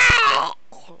 friend!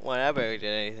 Well, I barely did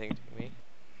anything to me.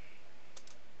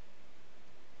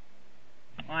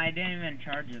 Well, I didn't even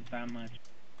charge it that much.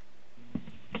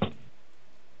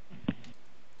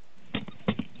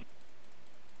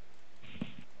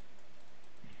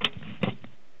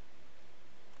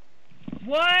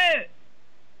 What?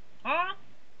 Huh?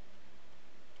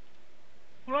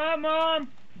 Hello,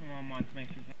 Mom? Mom wants to make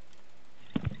sure.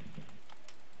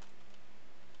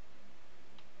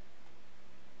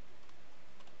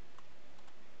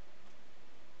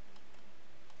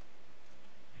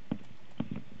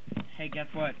 Hey, guess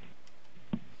what?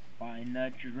 Find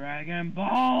the Dragon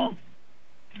Ball!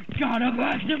 Gotta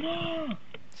blast them all!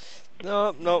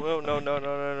 No, no, no, no, no, no, no,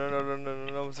 no, no, no,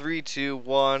 no, no. 3, 2,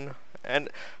 1, and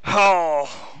oh,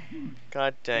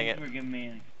 god dang it! Thanks for giving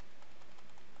me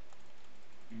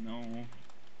no,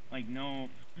 like no,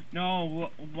 no.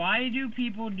 Why do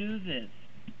people do this?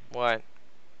 What?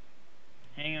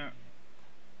 Hang on.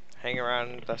 Hang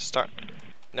around the start.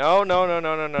 No, no, no,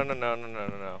 no, no, no, no, no, no, no,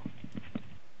 no, no.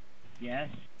 Yes.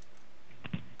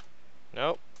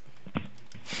 Nope.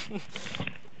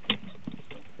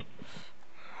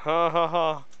 Ha ha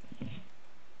ha.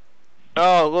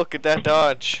 Oh, look at that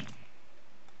dodge.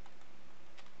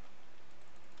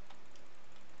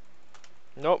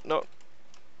 Nope, nope.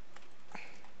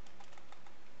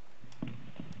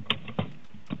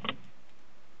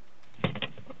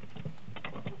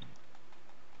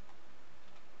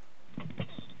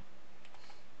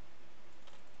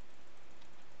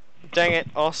 Dang it.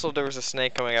 Also, there was a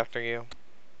snake coming after you.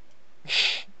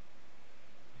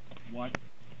 What?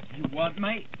 You what,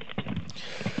 mate?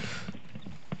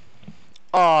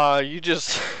 Aw, you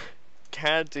just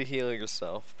had to heal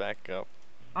yourself back up.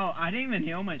 Oh, I didn't even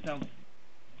heal myself.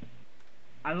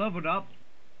 I leveled up.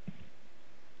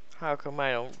 How come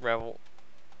I don't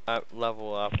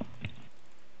level up?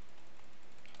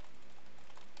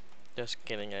 Just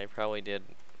kidding, I probably did.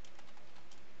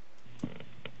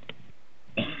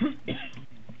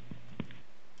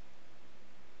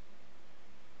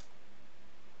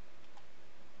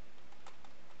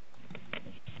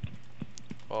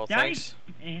 Well, Did thanks.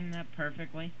 I aim that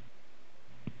perfectly?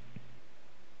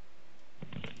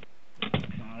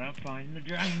 Gotta find the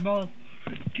Dragon Balls.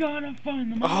 Gotta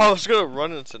find them all. Oh, I was gonna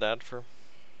run into that for.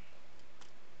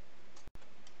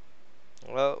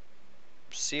 Well,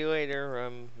 see you later.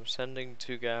 I'm sending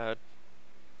to God.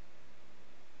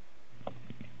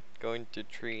 Going to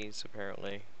trees,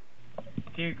 apparently. So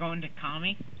you're going to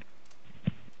Kami?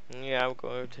 Yeah, I'm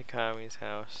going to Kami's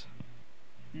house.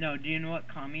 No, do you know what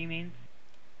Kami means?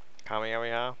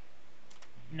 Kamehameha?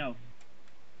 No.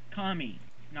 Kami,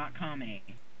 not Kame.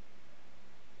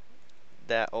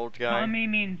 That old guy? Kami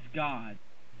means God.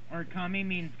 Or Kami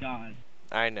means God.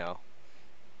 I know.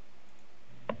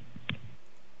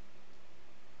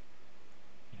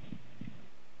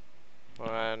 Come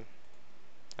on.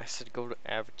 I said go to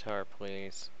Avatar,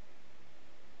 please.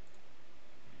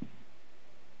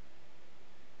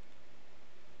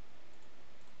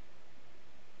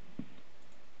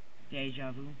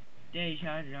 Deja vu.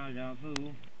 Deja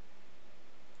vu.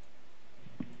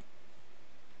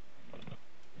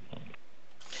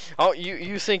 Oh,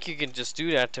 you think you can just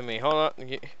do that to me? Hold on.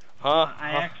 Huh?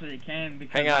 I actually can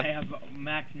because Hang on. I have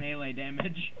max melee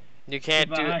damage. You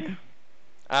can't do it. Goodbye.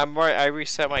 I'm right. I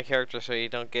reset my character so you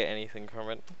don't get anything from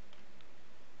it.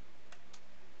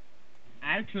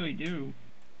 I actually do.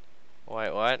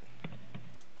 Wait, what?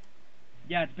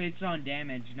 Yeah, it's based on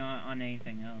damage, not on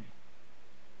anything else.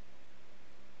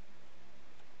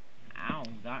 Ow,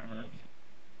 that hurt.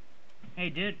 Hey,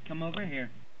 dude, come over here.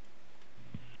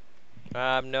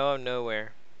 No, I'm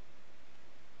nowhere.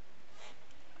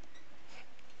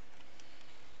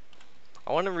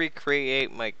 I want to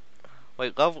recreate my...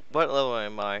 Wait, level... What level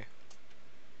am I?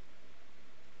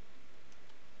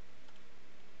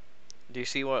 Do you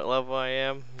see what level I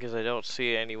am? Because I don't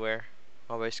see it anywhere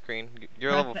on my screen.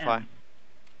 You're Press level 5. M.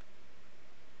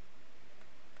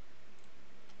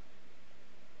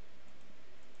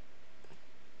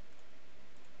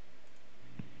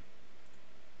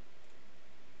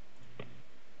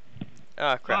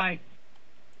 Ah, crap. Bye.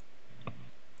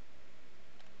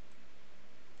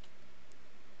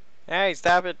 Hey,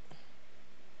 stop it.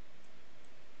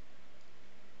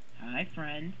 Hi,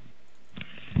 friend.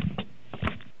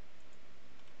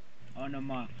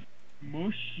 Onoma.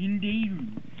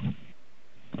 Moshinderu.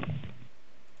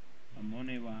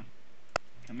 Amone wa.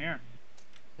 Come here.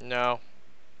 No.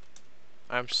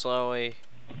 I'm slowly...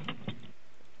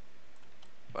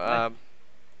 What?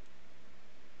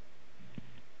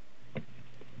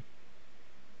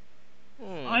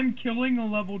 I'm killing a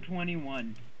level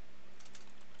 21.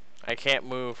 I can't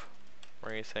move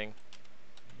or anything.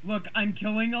 Look, I'm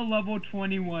killing a level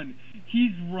 21.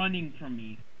 He's running from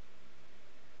me.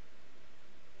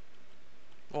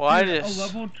 Well, I Dude, just...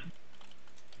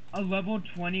 a level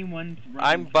 21's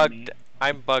running from me.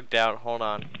 I'm bugged out. Hold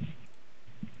on.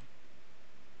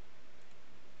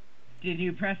 Did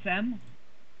you press M?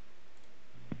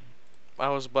 I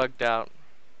was bugged out.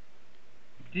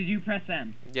 Did you press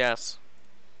M? Yes.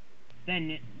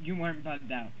 Then you weren't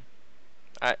bugged out.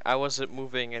 I wasn't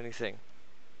moving anything.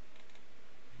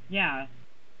 Yeah.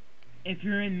 If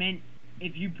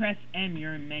you press M,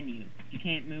 you're in menu. You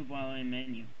can't move while in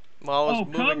menu. Well, I was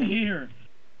moving. Come here!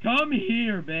 Come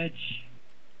here, bitch!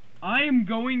 I am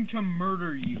going to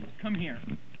murder you. Come here.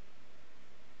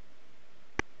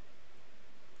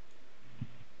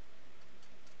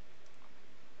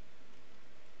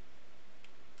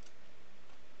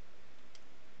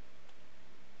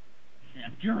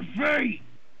 Accept your fate!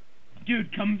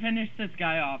 Dude, come finish this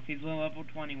guy off. He's a level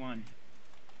 21.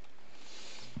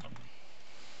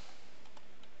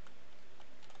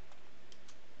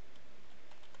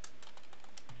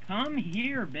 Come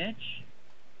here, bitch.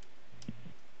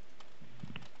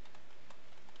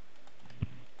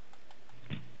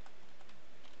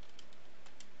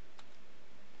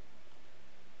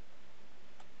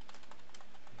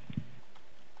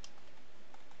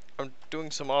 I'm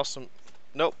doing some awesome...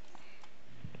 Nope.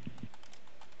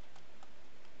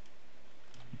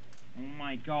 Oh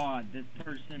my god, this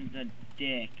person's a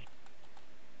dick.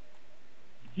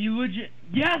 He legit...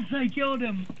 Yes, I killed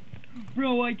him!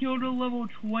 Bro, I killed a level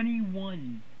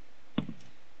 21.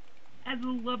 As a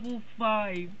level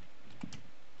 5.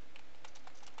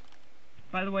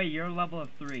 By the way, you're a level of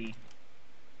 3.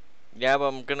 Yeah, but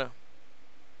I'm gonna...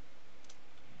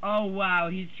 Oh wow,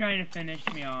 he's trying to finish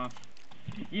me off.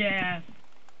 Yeah.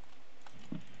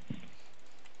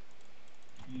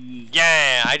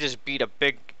 Yeah, I just beat a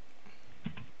big...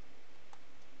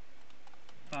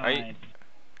 5.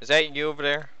 Is that you over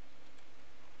there?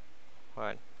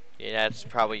 What? Yeah, that's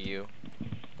probably you.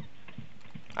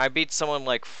 I beat someone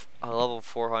like a level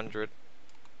 400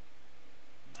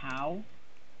 How?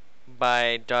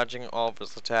 by dodging all of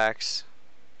his attacks.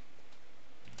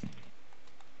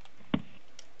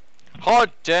 Oh,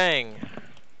 dang!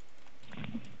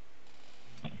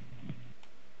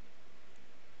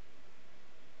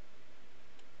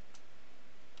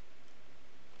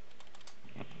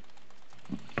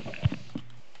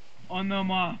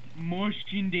 Onoma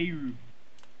Moshinderu.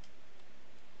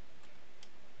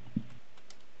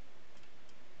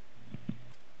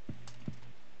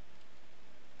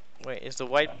 Wait, Is the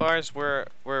white bars where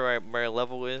my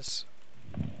level is?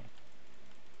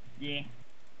 Yeah.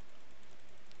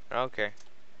 Okay.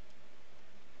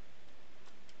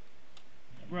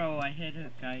 Bro, I hit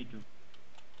a guy too.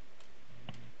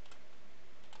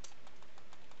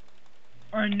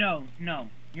 Or no.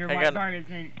 Your I white got. bar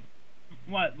isn't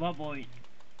what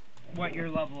your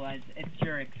level is. It's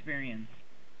your experience.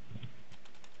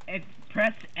 It's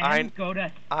press N, go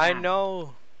to I staff.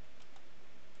 know.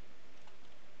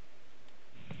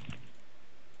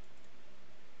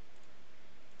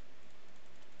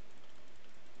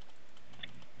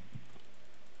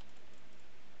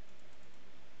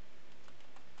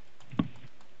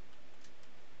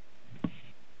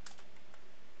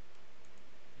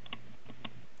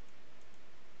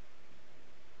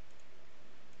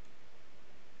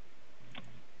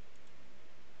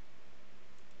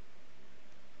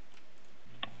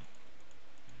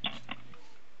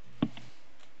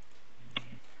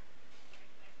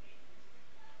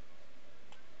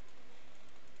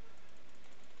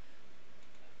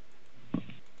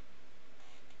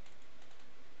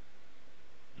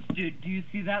 Dude, do you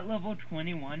see that level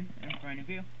 21 in front of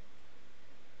you?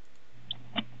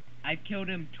 I killed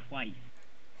him twice.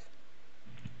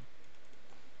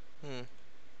 Hmm.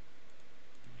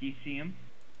 Do you see him?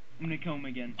 I'm gonna kill him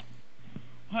again.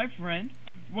 Hi, friend.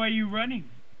 Why are you running?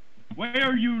 Why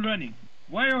are you running?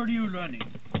 Why are you running?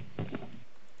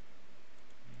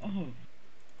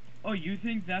 Oh, you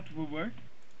think that will work?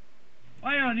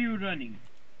 Why are you running?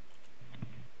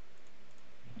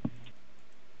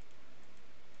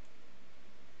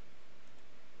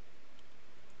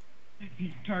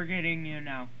 He's targeting you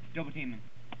now. Double team him.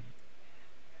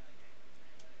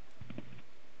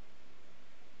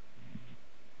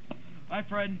 Hi,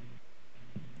 friend.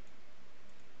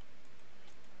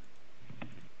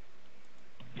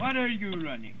 Why are you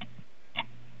running?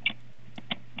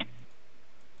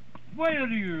 Why are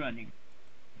you running?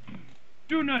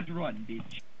 Do not run,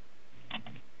 bitch.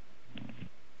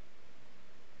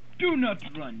 Do not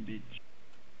run, bitch.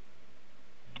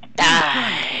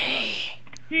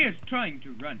 He is trying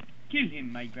to run. Kill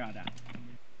him, my brother.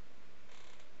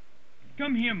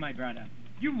 Come here, my brother.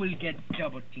 You will get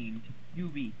double teamed. You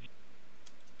bitch.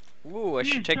 Ooh, I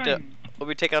should take the. Let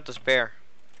me take out this bear.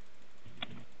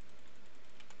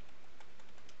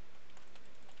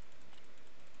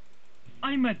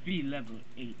 I must be level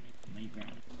 8, my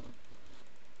brother.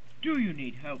 Do you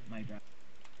need help, my brother?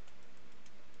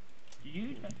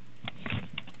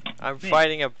 I'm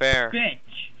fighting a bear. Bitch!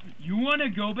 You wanna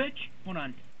go, bitch? Hold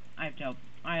on. I have to help.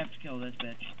 I have to kill this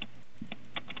bitch.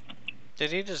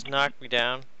 Did he just knock me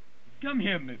down? Come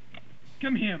here,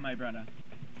 Come here, my brother.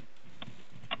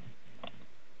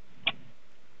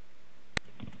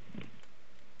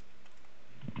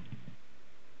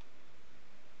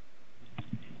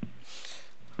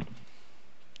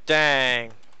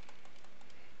 Dang.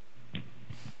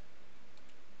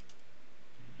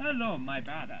 Hello, my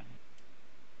brother.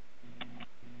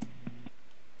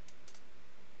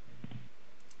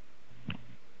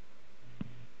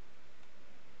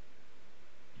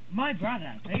 My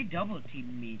brother, they double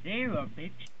teamed me. They were a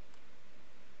bitch.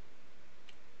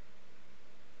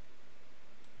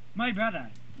 My brother,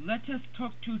 let us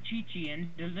talk to Chi-Chi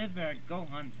and deliver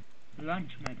Gohan's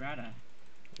lunch, my brother.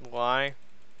 Why?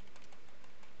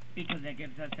 Because it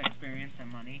gives us experience and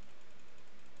money.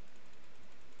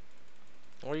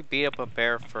 Let me beat up a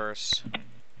bear first.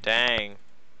 Dang.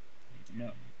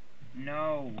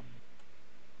 No.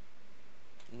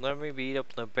 Let me beat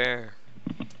up the bear.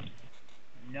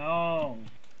 No.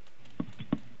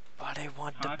 But I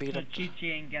want Talk to beat to up. Chi-Chi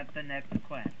and get the next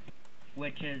quest,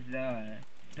 which is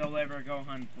deliver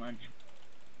Gohan's lunch.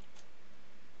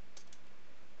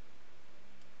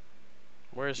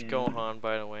 Where's Gohan,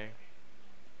 by the way?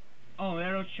 Oh,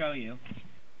 it'll show you.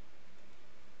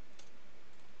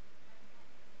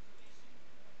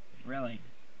 Really?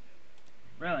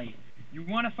 You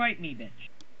wanna fight me, bitch?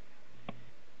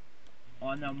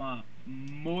 Onama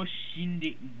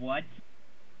Moshindi what?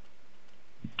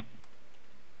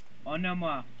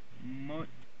 Onama Mo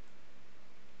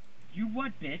You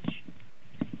what, bitch?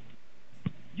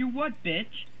 You what,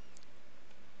 bitch?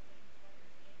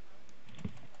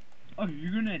 Oh,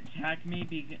 you're gonna attack me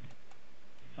because...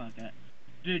 Fuck it.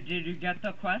 Did you get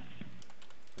the quest?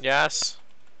 Yes.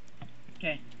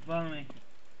 Okay, follow me.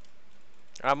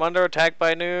 I'm under attack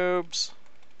by noobs.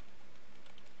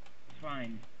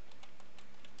 Fine.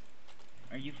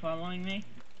 Are you following me?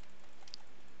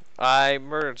 I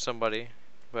murdered somebody,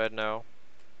 but no.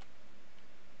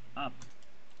 Up.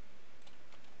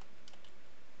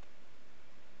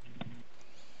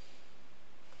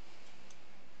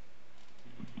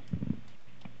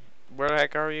 Where the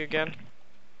heck are you again?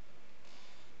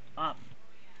 Up.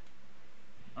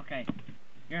 Okay.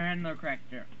 You're in the correct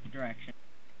direction.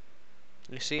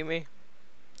 You see me?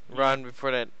 Yeah. Run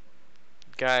before that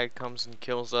guy comes and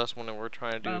kills us when we're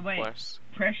trying to do a quest.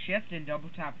 Press shift and double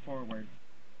tap forward.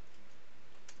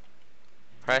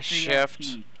 Press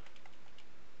shift.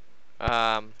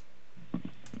 And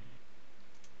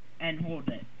hold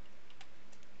it.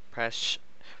 Press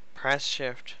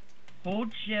shift.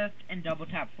 Hold shift and double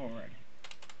tap forward.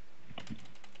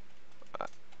 I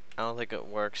don't think it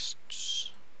works.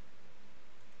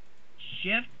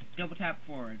 Shift, double tap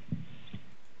forward.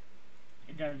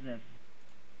 It does this.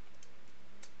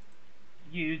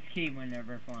 Use key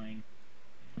whenever flying.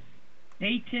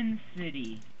 Dayton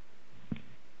City.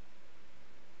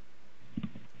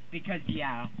 Because,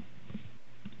 yeah.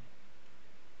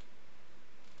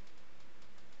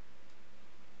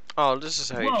 Oh, this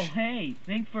is how you... Whoa, hey,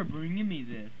 thanks for bringing me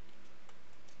this.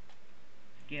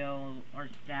 Skill or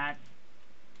stats.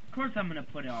 Of course I'm gonna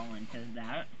put it all into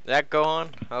that. That go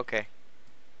on? Okay.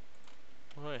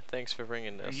 Alright, thanks for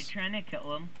bringing this. Are you trying to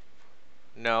kill him?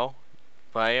 No.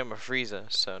 But I am a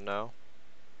Frieza, so no.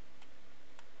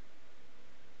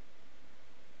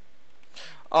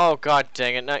 Oh, god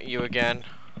dang it, not you again.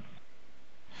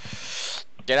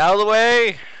 Get out of the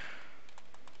way!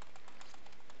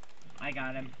 I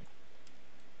got him.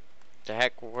 The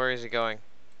heck, where is he going?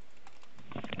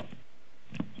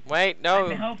 Wait, no!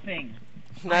 I'm helping!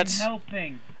 That's... I'm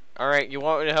helping! Alright, you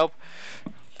want me to help?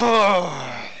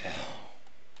 I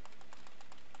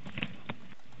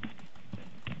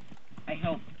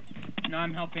help. No,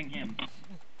 I'm helping him.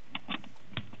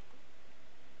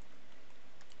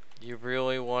 You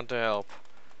really want to help?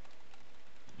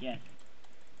 Yes.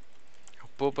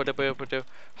 Boop-a-da-boop-a-doo.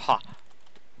 Ha!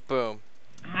 Boom.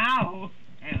 Ow!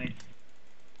 Anyways.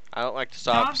 I don't like this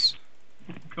officer.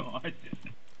 God.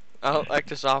 I don't like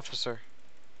this officer.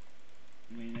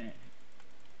 Wait a minute.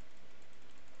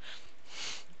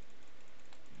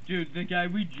 Dude, the guy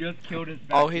we just killed is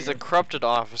back Oh, he's here. a corrupted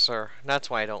officer. That's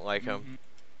why I don't like him.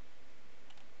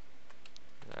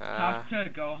 Talk to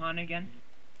Gohan again.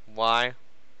 Why?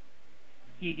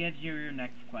 He gives you your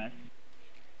next quest.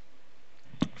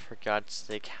 For God's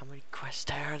sake, how many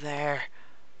quests are there?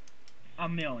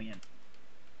 1,000,000.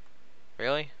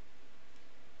 Really?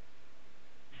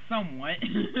 Somewhat.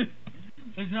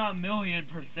 There's not 1,000,000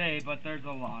 per se, but there's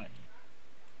a lot.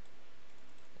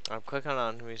 I'm clicking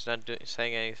on him. He's not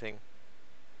saying anything.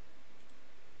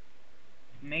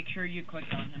 Make sure you click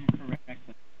on him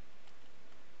correctly.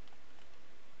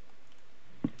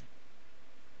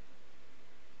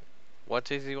 What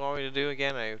does he want me to do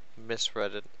again? I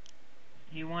misread it.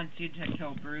 He wants you to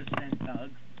kill Bruce and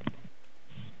Thugs.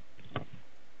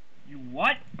 You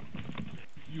what?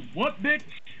 You what, bitch?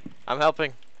 I'm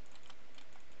helping.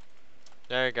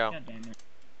 There you go. God damn it.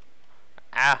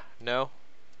 Ah, no.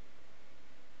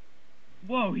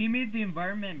 Whoa, he made the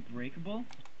environment breakable?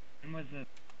 And was it...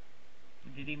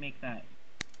 Did he make that?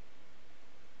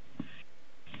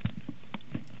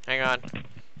 Hang on.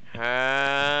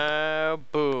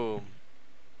 Boom.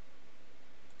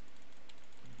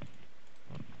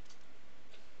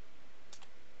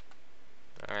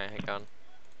 Alright, hang on.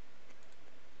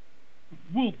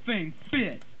 Wolf Fang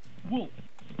Fist! Wolf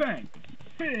Fang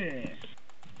Fist!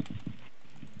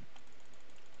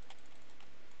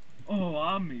 Oh,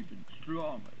 I'm even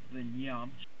stronger than Yamcha.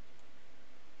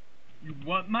 You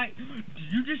what, mate? Did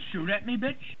you just shoot at me,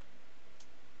 bitch?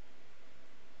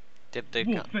 Did they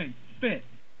Wolf Fang Fist!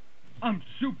 I'm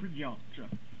Super Yamcha!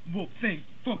 Wolf Fang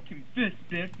fucking Fist,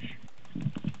 bitch!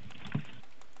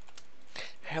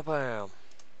 Habam.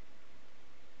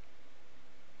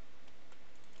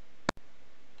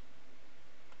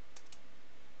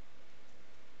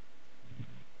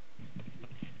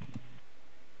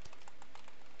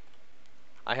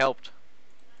 I helped.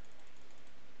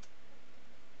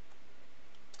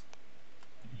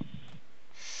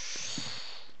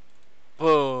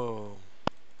 Boom.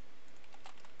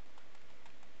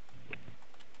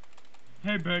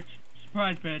 Hey, bitch.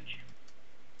 Surprise, bitch.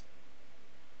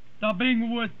 Stop being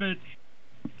a wuss, bitch.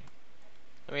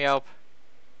 Let me help.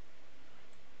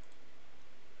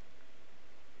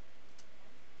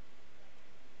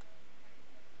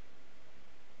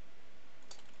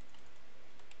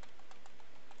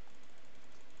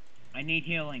 I need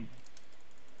healing.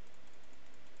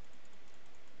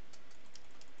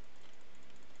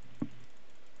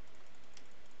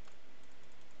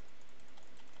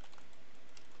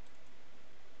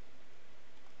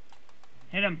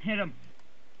 Hit him, hit him.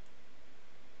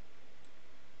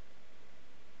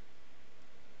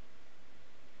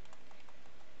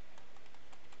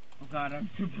 Oh god, I'm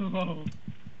super low.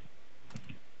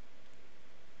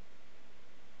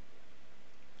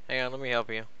 me help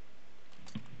you.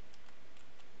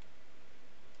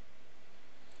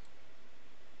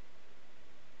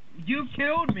 You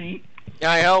killed me.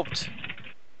 Yeah, I helped.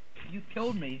 You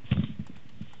killed me.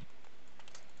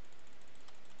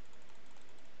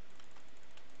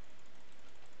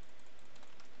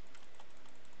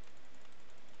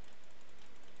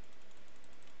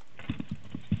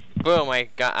 Boom, I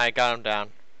got him down.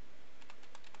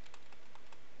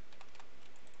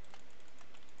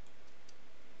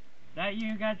 That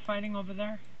you guys fighting over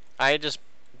there? I just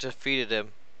defeated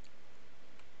him.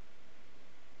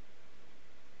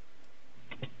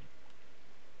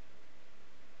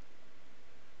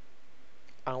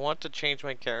 I want to change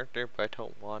my character, but I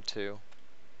don't want to.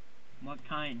 What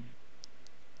kind?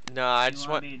 No, I You just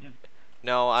want want. me to...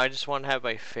 No, I just want to have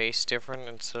my face different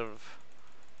instead of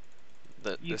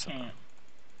You this. can't.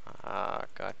 Ah,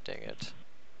 god dang it.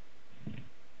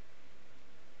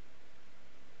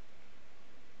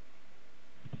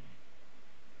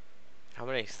 How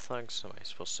many thugs am I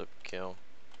supposed to kill?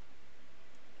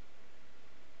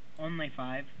 Only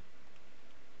 5.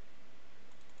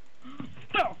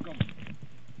 Welcome.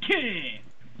 Kick.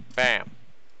 Bam.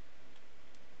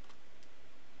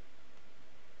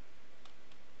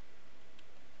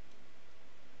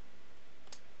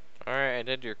 Alright, I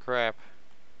did your crap.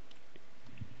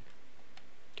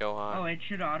 Go on. Oh, it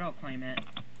should auto-claim it.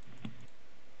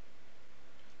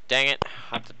 Dang it.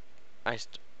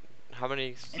 How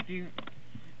many? If you...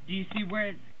 Do you see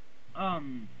where...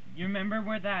 You remember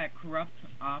where that corrupt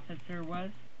officer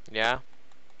was? Yeah?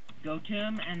 Go to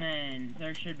him, and then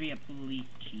there should be a police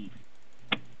chief.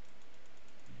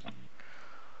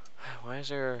 Why is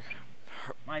there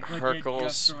Like legit Hercules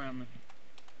just around the...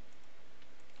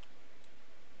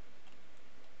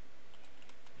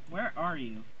 Where are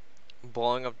you?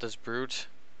 blowing up this brute?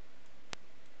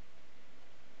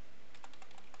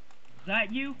 Is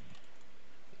that you?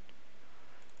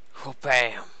 Oh,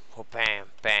 bam. Oh, bam.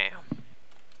 Bam.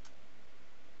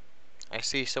 I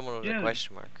see someone with a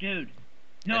question mark. Dude.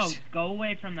 No, go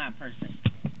away from that person.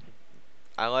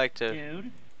 I like to...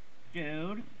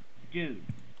 Dude.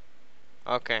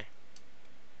 Okay.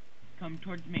 Come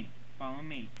towards me. Follow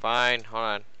me. Fine. Hold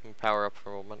on. Let me power up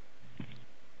for a moment.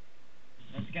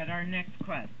 Let's get our next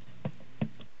quest.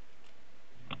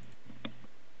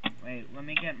 Wait, let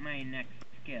me get my next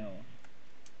skill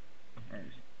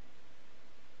first.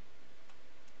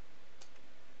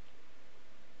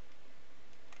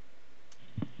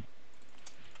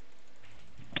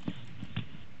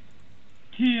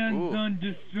 Tian's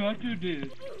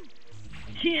undestructible.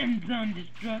 Tian's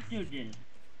undestructible.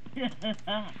 Do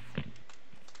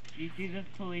you see this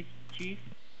police chief?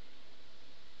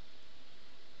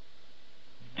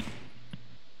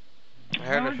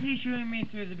 How is he shooting me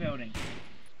through the building?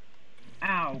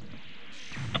 Ow.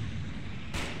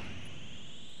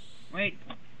 Wait.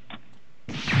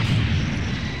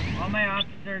 All my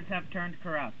officers have turned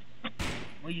corrupt.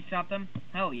 Will you stop them?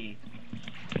 Hell yeah.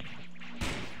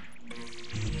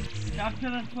 Talk to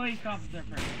the police officer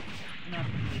first. Not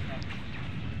the police officer.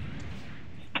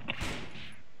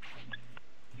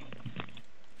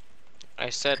 I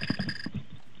said...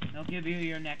 They'll give you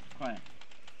your next quest.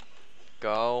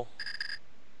 Go.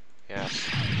 Yes.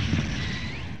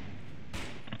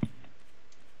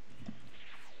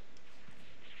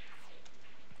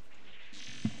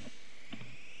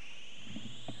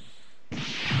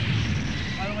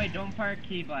 By the way, don't fire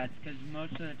key blasts, because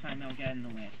most of the time they'll get in the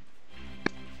way.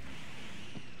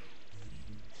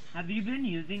 Have you been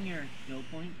using your skill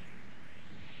points?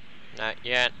 Not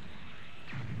yet.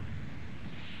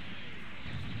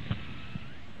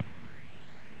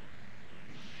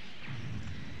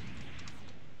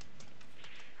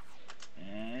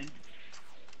 And...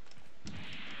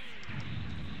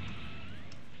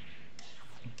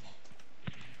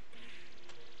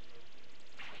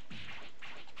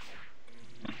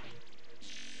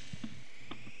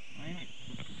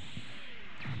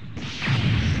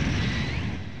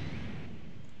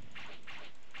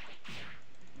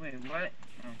 Wait, what?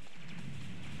 Oh.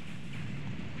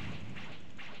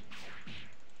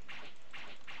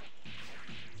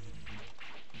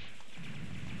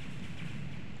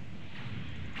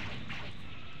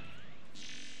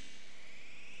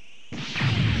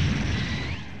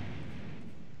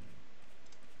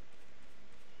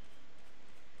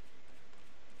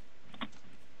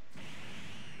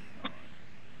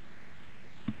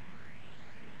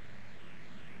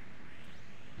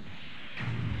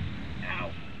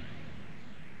 Ow.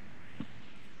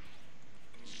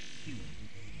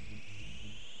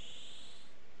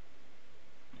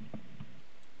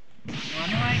 One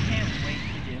I can't wait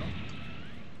to do.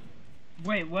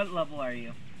 Wait, what level are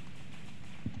you?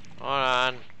 Hold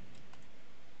on.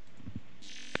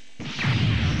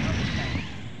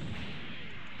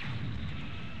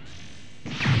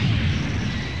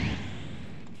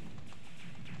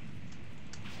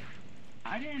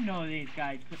 I didn't know these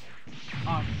guys could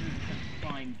officers could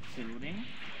climb buildings.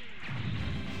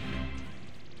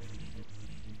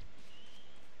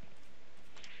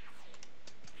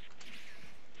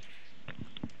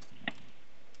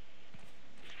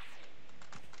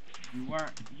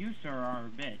 You sir are a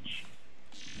bitch.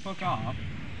 Fuck off.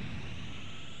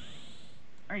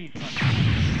 Are you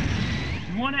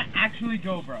fucking? You wanna actually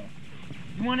go, bro?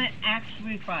 You wanna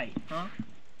actually fight, huh?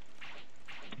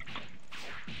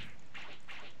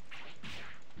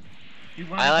 Do you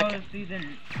wanna go see the...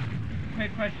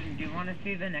 Quick question, do you wanna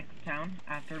see the next town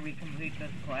after we complete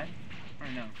this quest? Or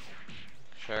no?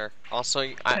 Sure.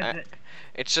 Also,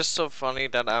 it's just so funny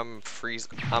that I'm a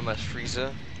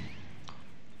Frieza.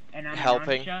 And I'm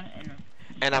helping. Yamcha,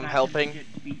 and I'm helping.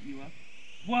 Just beat you up.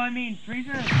 Well, I mean,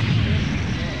 Frieza is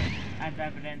good, as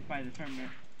evidenced by the term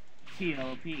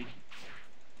T.O.P.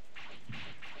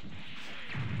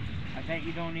 I bet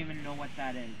you don't even know what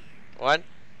that is. What?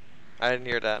 I didn't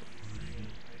hear that.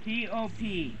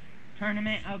 T.O.P.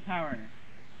 Tournament of Power.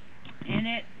 In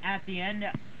it, at the end,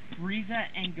 Frieza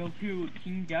and Goku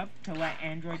teamed up to let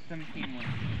Android 17 win.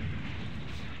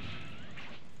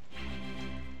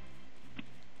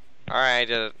 Alright, I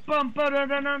did it. Bum, ba, da,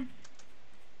 da, da.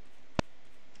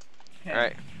 Okay.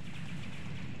 Alright.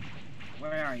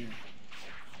 Where are you?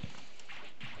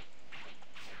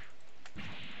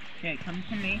 Okay, come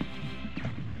to me.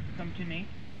 Come to me.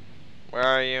 Where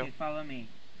are you? Okay, follow me.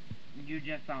 You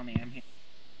just saw me. I'm here.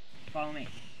 Follow me.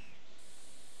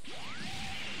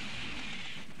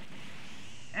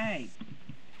 Hey.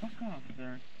 Fuck off,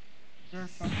 sir. Sir,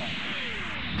 fuck off.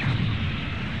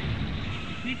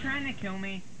 Is he trying to kill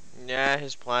me? Yeah,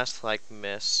 his blast like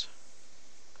miss.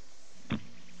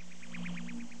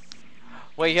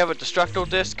 Wait, you have a destructo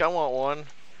disc? I want one.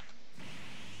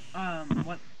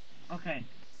 What? Okay.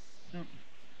 So...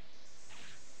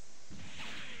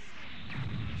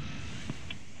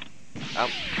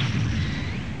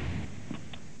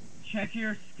 Check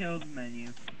your skills menu.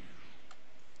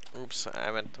 Oops,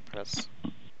 I meant to press.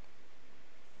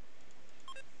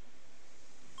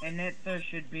 In it, there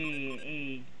should be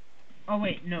a... Oh,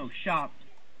 wait, no, shop.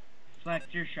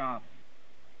 Select your shop.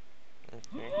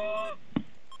 Okay.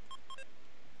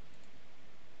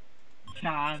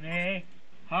 Tommy!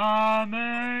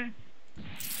 Tommy!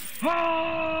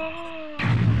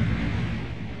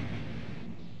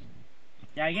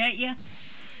 Did I get you?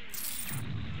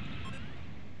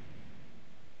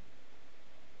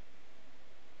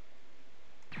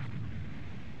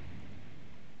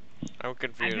 I'm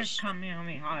confused. I just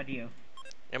Kamehameha you.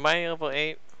 Am I level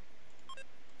 8?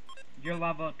 You're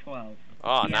level 12.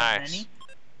 Oh, Do you nice. have Zenny?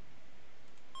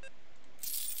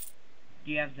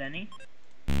 Do you have Zenny?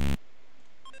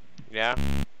 Yeah.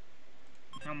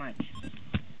 How much?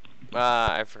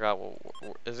 I forgot.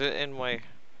 Is it in my...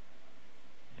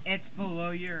 It's below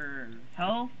your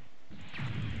health.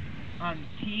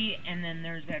 T, and then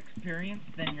there's experience,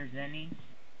 then your Zenny.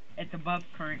 It's above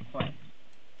current quest.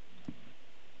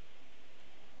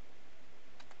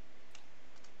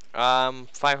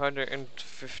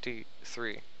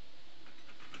 553.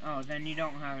 Oh, then you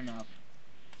don't have enough.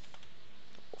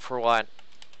 For what?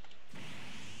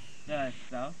 The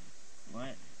stuff?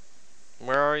 What?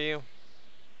 Where are you?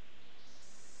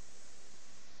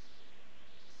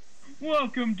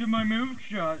 Welcome to my move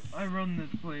shot. I run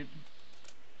this place.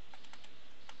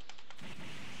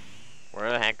 Where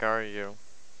the heck are you?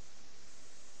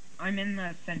 I'm in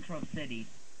the central city.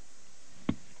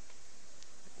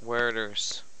 Where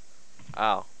there's...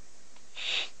 Oh.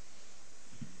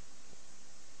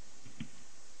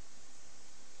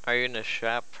 Are you in the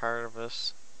shop part of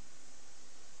this?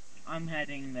 I'm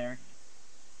heading there.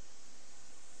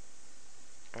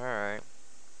 Alright.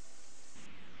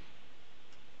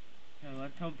 So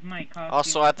let's hope my costume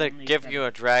Also, I have to only give 7. you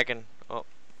a dragon. Oh.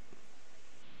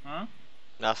 Huh?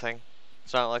 Nothing.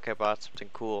 It's not like I bought something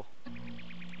cool. How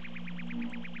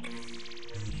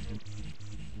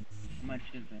much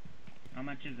is it? How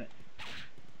much is it?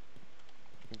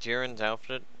 Jiren's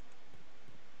outfit?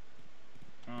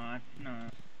 Oh, it's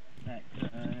not that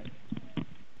good.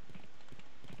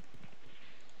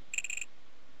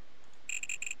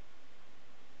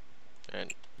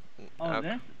 And... Oh,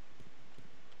 okay.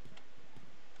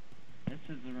 This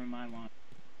is the room I want.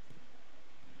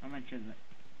 How much is it?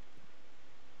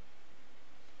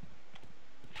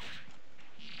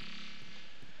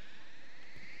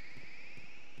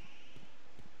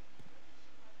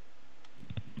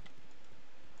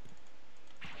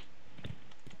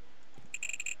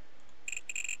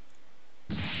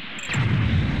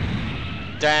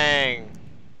 Dang.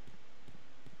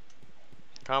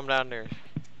 Calm down there.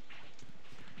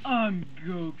 I'm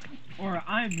Goku, or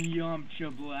I'm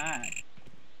Yamcha Black.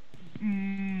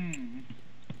 I'm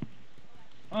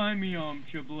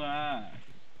Yamcha Black.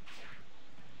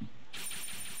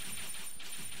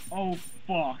 Oh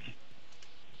fuck.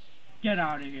 Get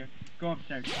out of here. Go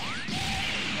upstairs. Go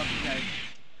upstairs.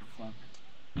 Fuck.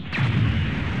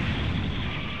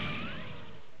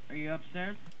 Are you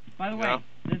upstairs? By the way,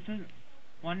 this is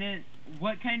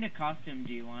what kind of costume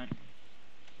do you want?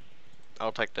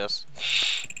 I'll take this.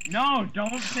 No,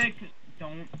 don't pick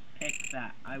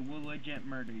that. I will legit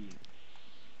murder you.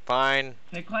 Fine.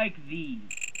 Pick like these.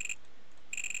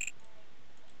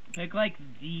 Pick like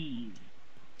these.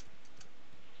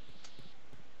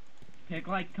 Pick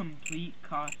like complete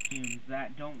costumes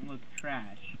that don't look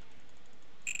trash.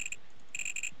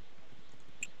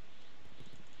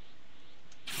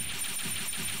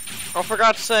 Oh, for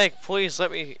God's sake, please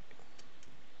let me...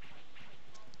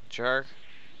 Jerk.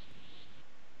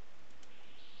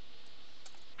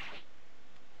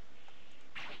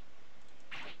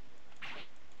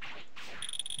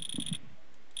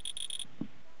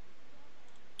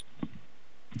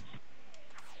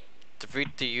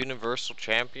 Defeat the Universal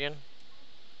Champion?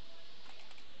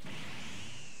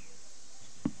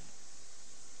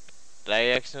 Did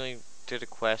I accidentally do the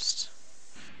quest?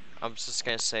 I'm just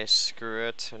gonna say screw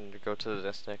it and go to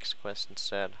this next quest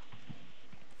instead.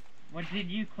 What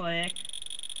did you click?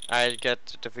 I get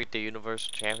to defeat the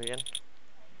Universal Champion.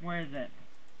 Where is it?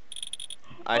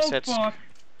 I said fuck.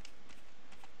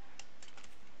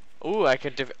 Ooh, I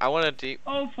could I wanna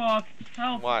Oh fuck.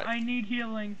 Help. What? I need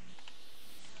healing.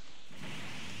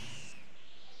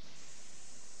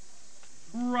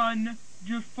 Run.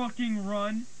 Just fucking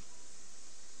run.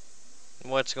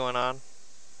 What's going on?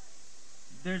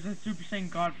 There's a Super Saiyan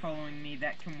God following me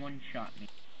that can one-shot me.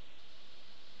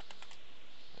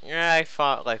 Yeah, I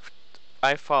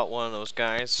fought one of those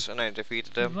guys and I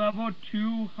defeated him. Level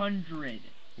 200.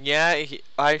 Yeah,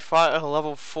 I fought a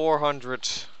level 400.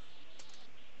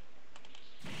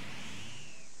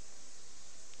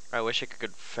 I wish I could go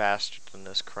faster than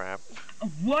this crap.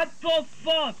 What the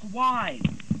fuck? Why?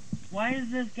 Why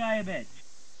is this guy a bitch?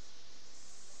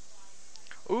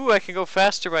 Ooh, I can go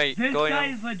faster by This going guy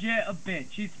on. is legit a bitch.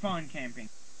 He's spawn camping.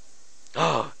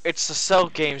 Oh, it's the Cell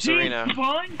Games Arena. He's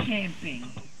spawn camping.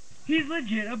 He's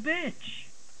legit a bitch.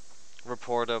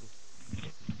 Report him.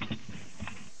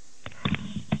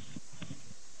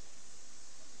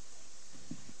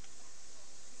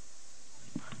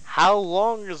 How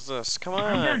long is this? Come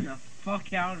I'm on. getting the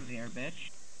fuck out of here, bitch.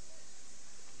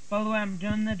 By the way, I'm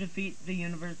doing the defeat the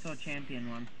Universal Champion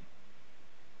one.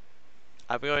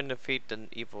 I'm going to defeat the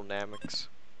evil Namex.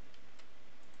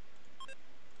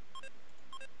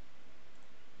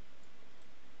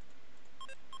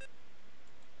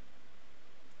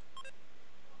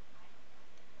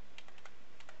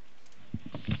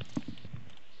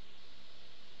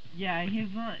 Yeah, he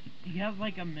has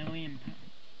like 1,000,000 pounds.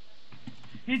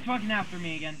 He's fucking after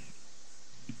me again.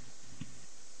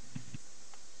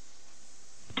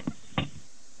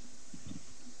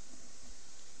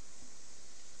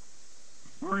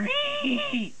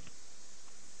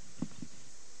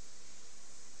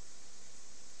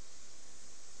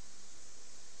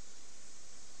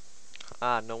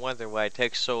 Ah, no wonder why it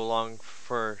takes so long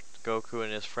for Goku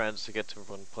and his friends to get to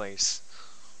one place.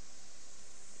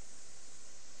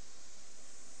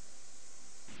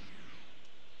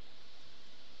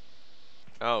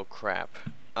 Oh crap.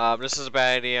 This is a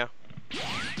bad idea.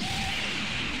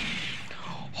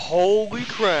 Holy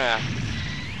crap!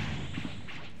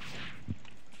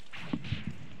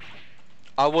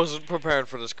 I wasn't prepared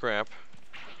for this crap.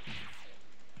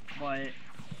 What?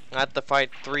 I have to fight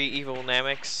 3 evil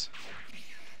Namex.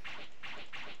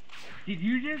 Did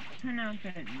you just pronounce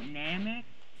it Namek?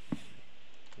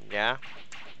 Yeah?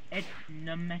 It's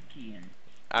Namekian.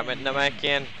 I'm at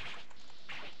Namekian.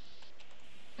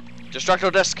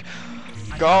 Destructo Disc!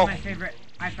 I Go!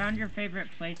 found your favorite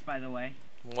place, by the way.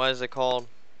 What is it called?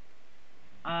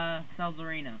 Cells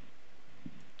Arena.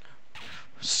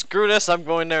 Screw this, I'm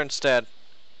going there instead.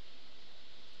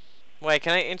 Wait,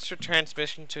 can I insert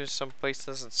transmission to some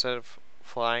places instead of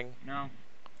flying? No.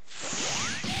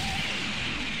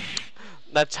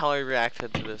 That's how I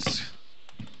reacted to this.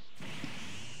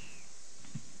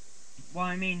 Well,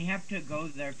 I mean, you have to go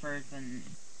there first, and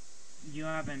you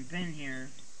haven't been here.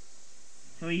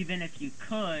 So even if you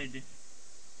could,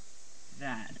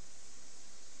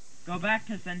 go back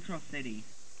to Central City.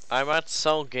 I'm at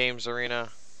Cell Games Arena.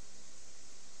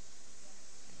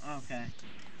 Okay.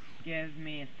 Give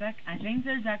me a sec. I think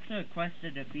there's actually a quest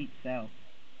to defeat Cell.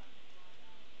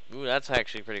 Ooh, that's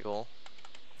actually pretty cool.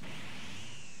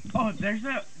 Oh, there's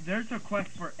a quest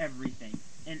for everything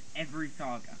in every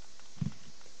saga.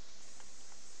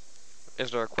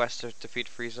 Is there a quest to defeat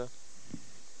Frieza?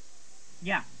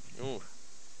 Yeah. Ooh.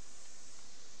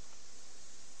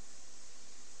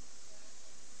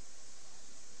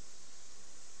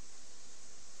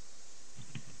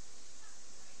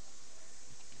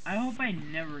 I hope I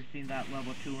never see that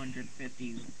level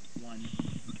 251.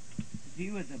 He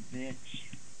was a bitch.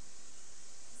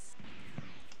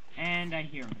 And I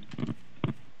hear him.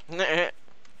 No.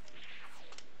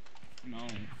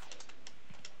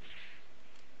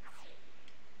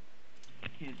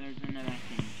 Okay, there's another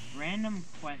thing. Random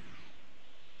quest.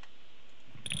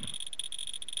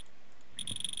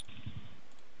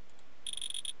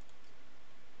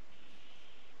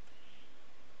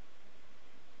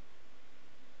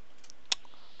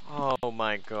 Oh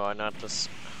my god, not this.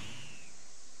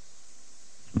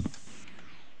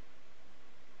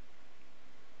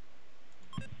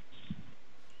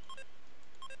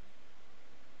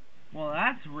 Well,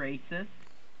 that's racist.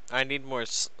 I need more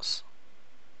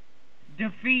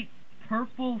Defeat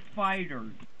Purple Fighter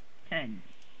 10.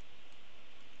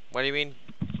 What do you mean?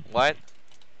 What?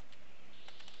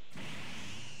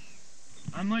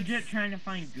 I'm legit trying to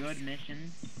find good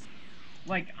missions.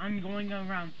 Like, I'm going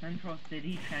around Central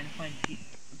City trying to find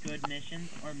good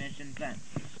missions or missions that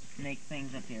make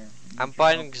things appear. I'm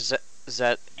finding Androids,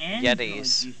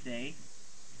 Yetis. you say?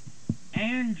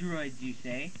 Androids, you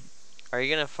say? Are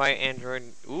you gonna fight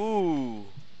Android? Ooh.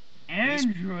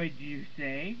 Androids, you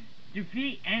say?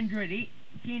 Defeat Android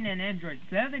 18 and Android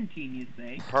 17, you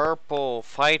say? Purple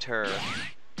fighter.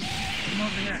 Come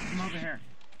over here, come over here.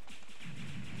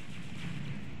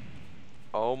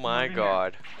 Oh my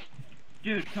god.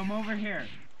 Dude, come over here.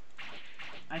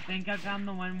 I think I found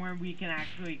the one where we can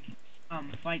actually,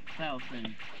 fight Cell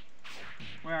soon.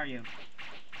 Where are you?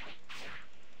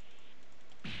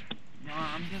 No,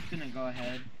 I'm just gonna go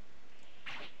ahead.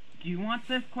 Do you want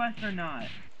this quest or not?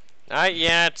 Not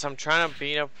yet. I'm trying to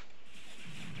beat up.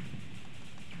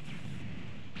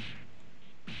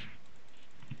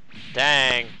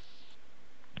 Dang.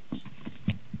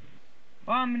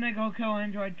 Well, I'm gonna go kill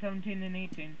Android 17 and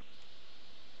 18.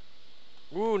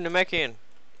 Ooh, Namekian.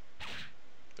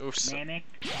 Oops. Namek.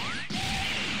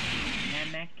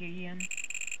 Namekian.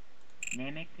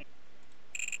 Namek.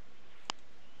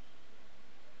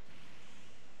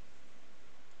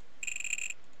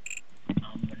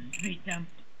 I'm gonna beat them.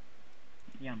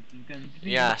 Yeah, I'm gonna beat them.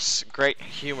 Yes, great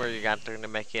humor you got there,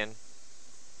 Namekian.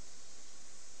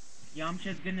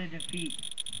 Yamcha's gonna defeat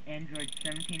Android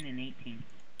 17 and 18.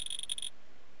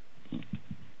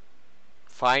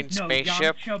 Find No,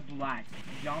 spaceship. Yamcha Black.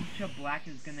 Yamcha Black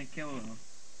is gonna kill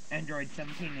Android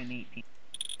 17 and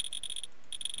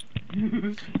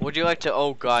 18. Would you like to?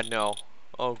 Oh god, no.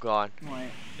 Oh god. What?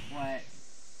 What?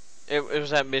 It was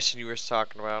that mission you were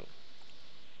talking about.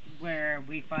 Where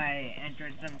we fight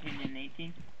Android 17 and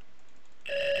 18?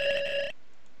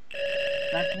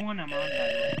 That's the one I'm on, by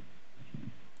the way.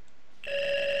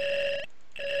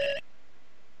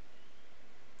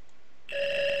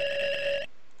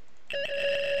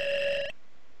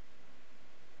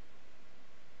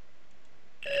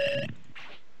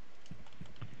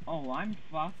 Oh, I'm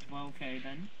fucked. Well, okay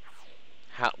then.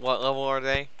 What level are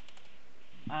they?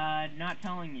 Not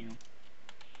telling you.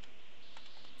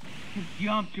 'Cause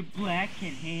Yamcha Black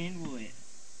can handle it.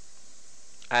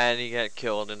 And you get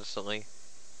killed instantly.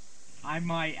 I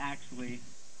might actually.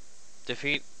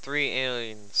 Defeat 3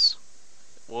 aliens.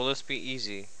 Will this be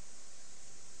easy?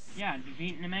 Yeah,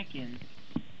 defeat Namekians.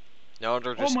 No,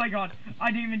 they're Oh just. my god,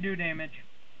 I didn't even do damage.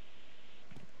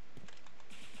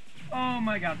 Oh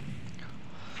my god.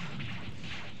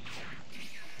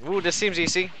 Ooh, this seems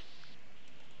easy.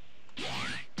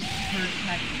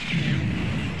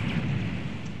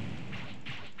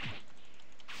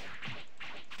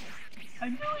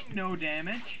 I'm doing no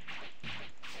damage.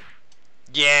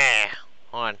 Yeah!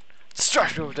 On.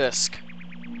 Destructive disc.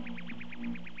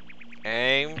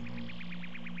 Aim.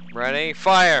 Ready.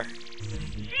 Fire!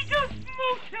 She just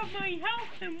most of my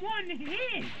health in one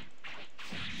hit.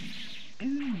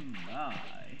 Ooh my.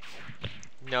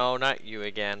 No, not you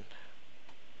again.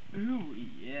 Ooh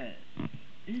yes.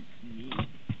 It's me.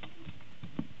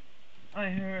 I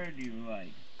heard you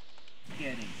like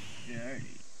getting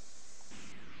dirty.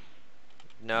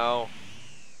 No.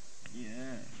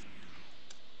 Yeah.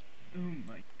 Oh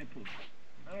my nipple.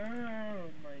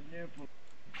 Oh my nipple.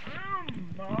 Oh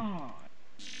my.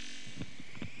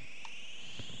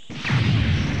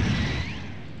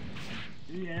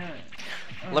 Yeah.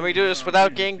 Let me do this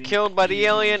without getting killed by the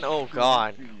alien. Oh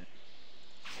god.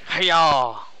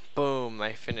 Hiya! Boom,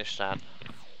 I finished that.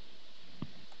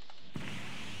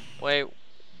 Wait.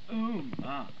 Oh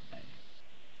my.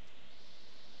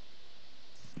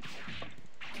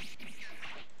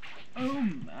 Oh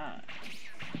my.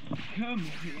 Come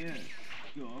here,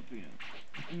 Scorpion.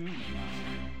 Oh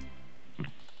my.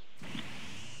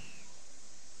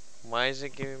 Why is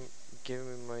it giving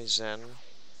me my Zen?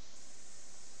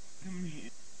 Come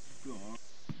here, Scorpion.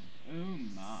 Oh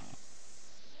my.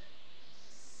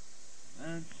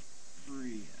 That's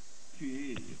free.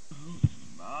 Oh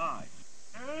my.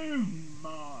 Oh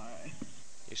my.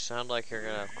 You sound like you're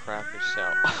gonna crap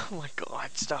yourself. Oh my god,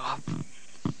 stop.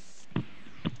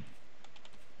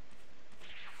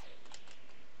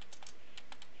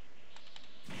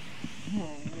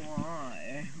 Oh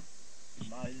my.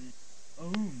 My.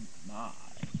 Oh my.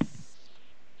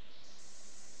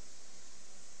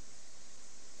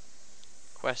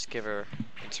 Quest giver.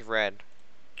 It's red.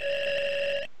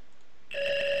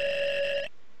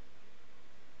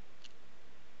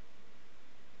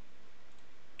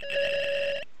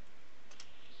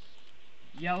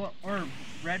 Yellow or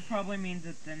red probably means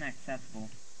it's inaccessible.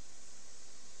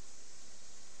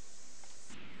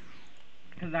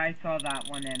 Because I saw that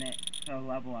one in it. So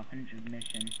level 100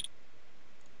 mission.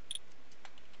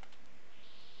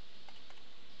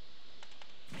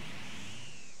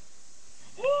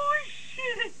 Holy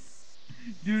shit!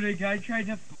 Dude, a guy tried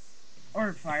to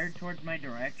fired towards my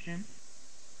direction.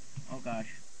 Oh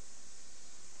gosh.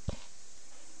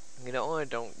 You know what I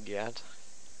don't get?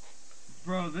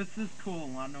 Bro, this is cool.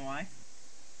 Wanna know why?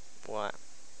 What?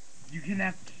 You can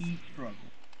have key struggle.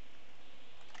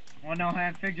 Wanna know how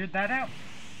I figured that out?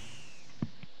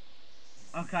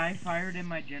 Okay, fired in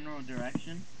my general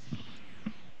direction.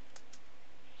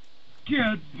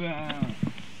 Get back!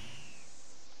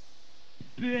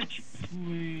 Bitch,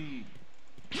 please!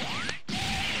 Bitch,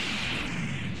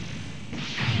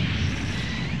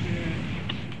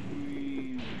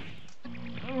 please!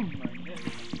 Oh my god!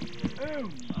 Oh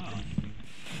my!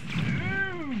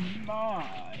 Oh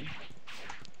my!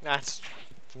 That's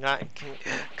not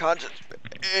conscious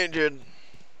injured.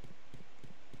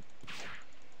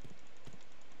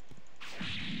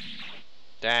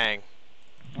 Dang.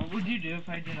 What would you do if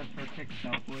I did a perfect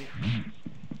stealth voice?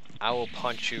 I will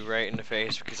punch you right in the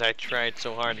face because I tried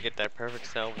so hard to get that perfect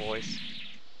stealth voice.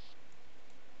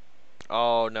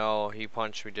 Oh no, he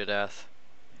punched me to death.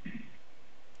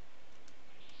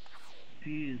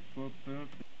 P is for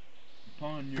perfect.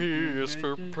 Upon your P is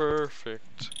for faces.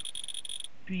 perfect.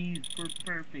 P is for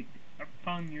perfect.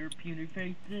 Upon your puny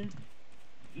faces.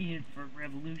 E is for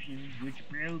revolution, which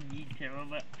will be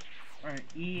terrible. Or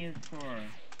E is for...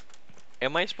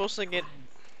 Am I supposed to get...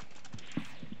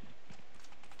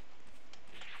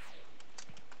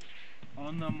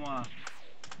 Onamwa.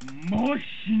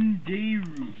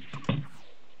 Moshinderu.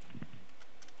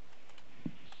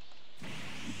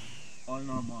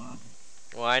 Onamwa.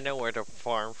 Well, I know where to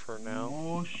farm for now.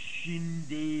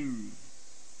 Moshinderu.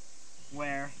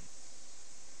 Where?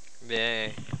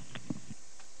 The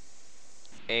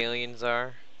aliens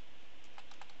are.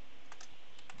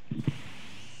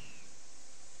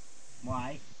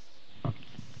 Why?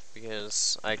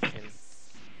 Because I can...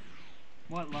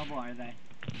 What level are they?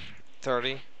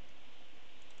 30.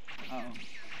 Uh oh.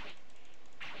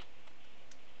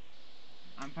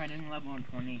 I'm fighting level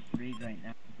 23 right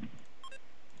now.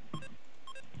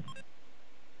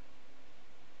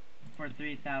 For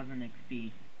 3000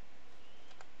 XP.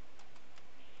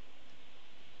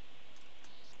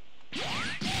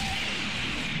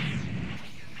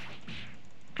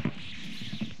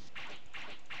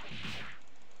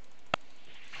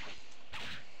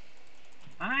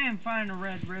 I am fighting a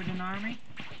red ribbon army.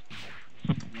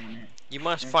 You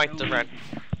must They're fight so the red...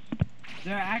 easy.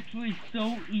 They're actually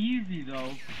so easy though.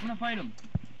 I'm gonna fight them.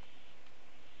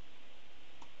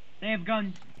 They have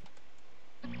guns.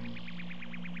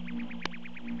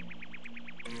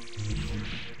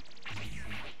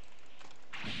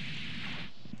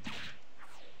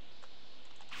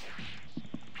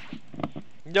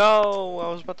 No! I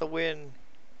was about to win.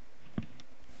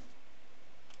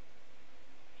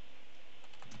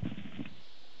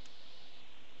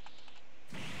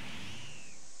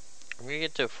 I'm gonna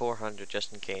get to 400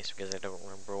 just in case because I don't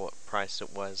remember what price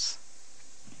it was.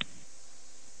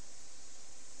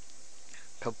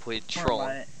 Complete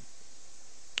trolling.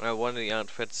 One of the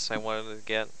outfits I wanted to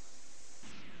get.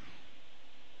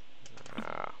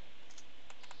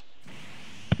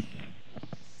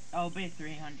 I'll be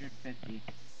 350.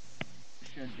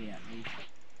 Should be at least.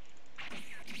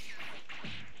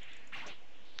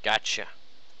 Gotcha.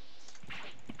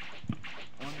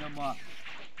 On the mark.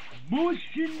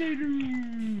 Bushinator!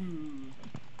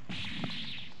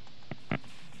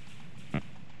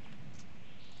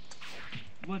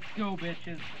 Let's go,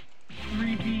 bitches.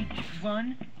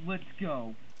 3v1, let's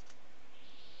go.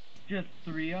 Just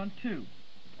 3 on 2.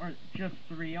 Or just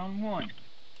 3 on 1.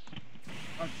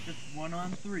 Or just 1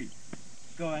 on 3.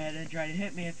 Go ahead and try to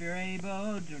hit me if you're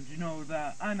able. Don't you know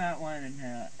that I'm at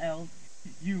 1 else?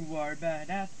 You are bad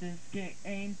at this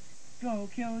game. Go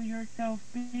kill yourself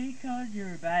because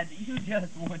you're bad. You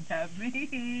just won't have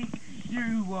me.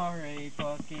 You are a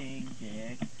fucking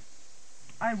dick.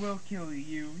 I will kill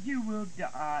you. You will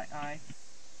die.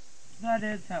 That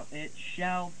is how it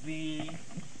shall be.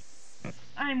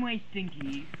 I'm wasting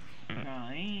keys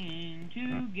trying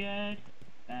to get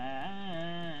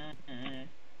back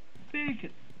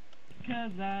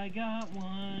because I got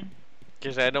one.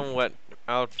 Because I don't want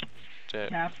out the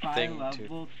Cap by thing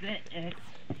level 6.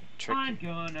 trick I'm you.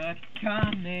 gonna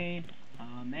come in.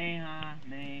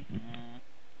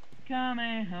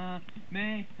 Kamehameha.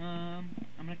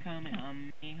 I'm gonna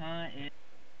Kamehameha it.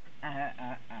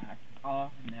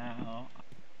 Oh no.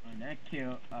 I'm gonna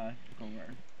kill a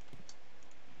score.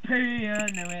 Hey, I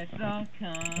know it's all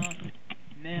come.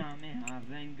 Kamehameha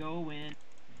then go in.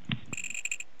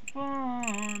 For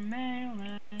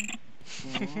melee.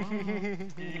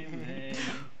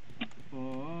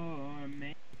 For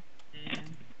melee.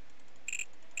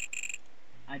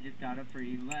 I just got a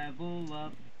free level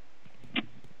up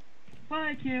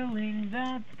by killing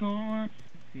that scorpion.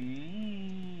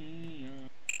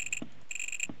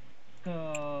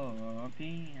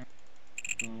 Scorpion.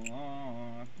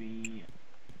 Scorpion.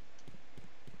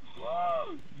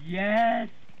 Yes!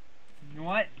 You know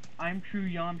what? I'm true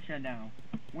Yamcha now.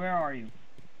 Where are you?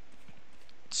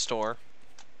 Store.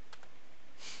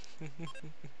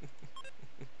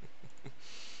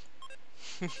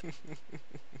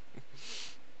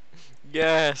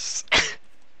 Yes.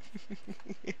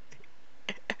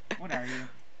 What are you?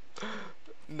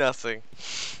 Nothing.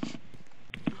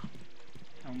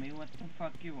 Tell me what the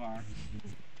fuck you are.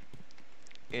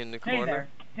 In the Stay corner. there.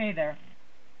 Stay there.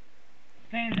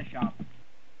 Stay in the shop.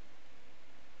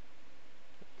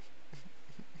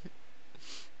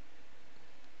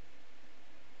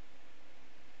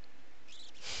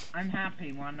 I'm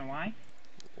happy. Wanna know why?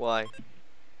 Why?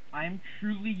 I'm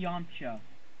truly Yamcha.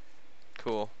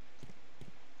 Cool.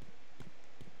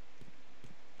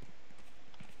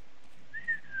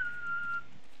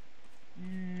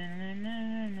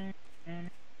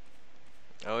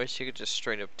 I wish you could just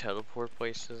straight up teleport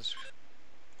places.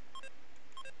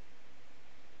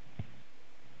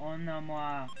 On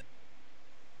moi.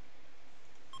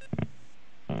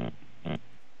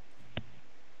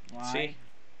 Why? See?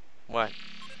 What?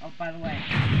 Oh, by the way.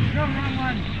 No, wrong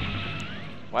one!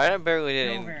 Why I barely Get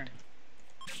did over it?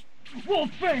 here.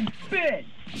 Wolfang spit!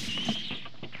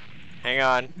 Hang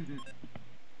on.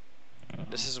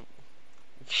 This is.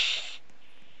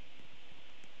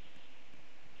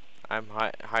 I'm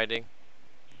hiding.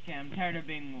 Okay, I'm tired of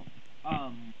being,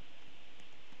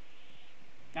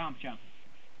 Yamcha.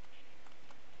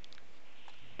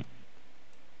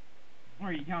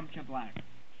 Or Yamcha Black.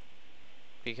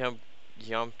 Become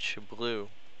Yamcha Blue.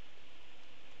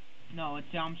 No,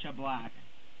 it's Yamcha Black.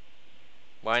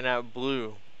 Why not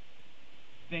blue?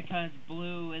 Because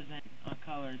blue isn't a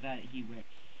color that he wears.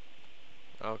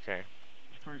 Okay.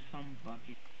 For some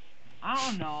bucket. I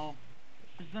don't know.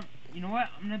 You know what?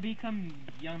 I'm gonna become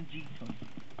Yamjito.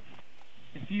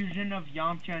 The fusion of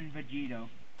Yamcha and Vegito.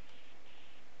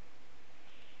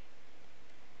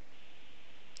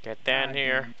 Get down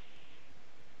here.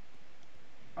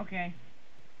 Okay.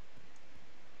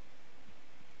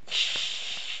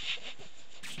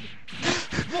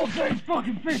 Wolfgang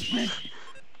fucking fish, bitch!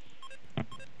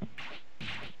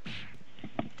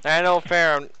 I know,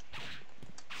 fair.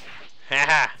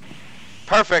 Haha.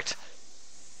 Perfect.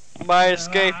 My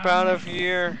escape out of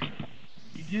here.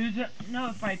 You do know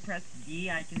if I press D,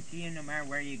 I can see you no matter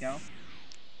where you go.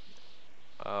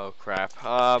 Oh crap.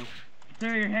 So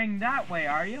you're heading that way,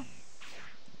 are you?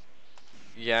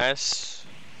 Yes.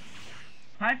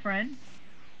 Hi, friend.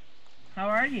 How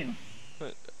are you?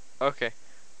 Okay.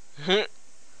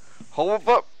 Hold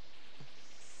up.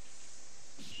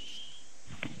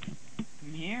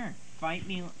 Come here. Fight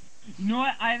me. You know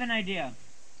what? I have an idea.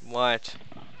 What?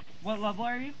 What level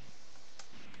are you?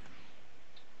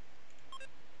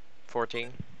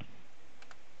 14.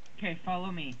 Okay,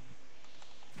 follow me.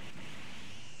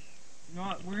 You know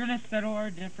what? We're gonna settle our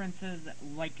differences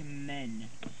like men.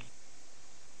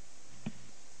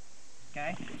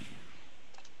 Okay?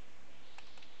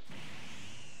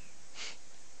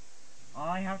 All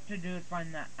I have to do is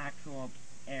find the actual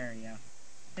area.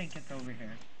 I think it's over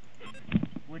here.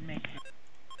 Would make sense.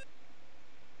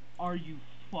 Are you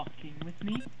fucking with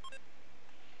me?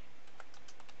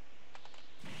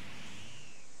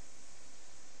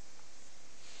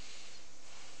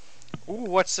 Ooh,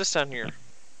 what's this down here?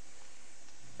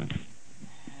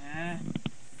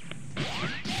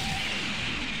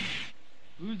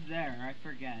 Who's there? I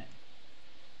forget.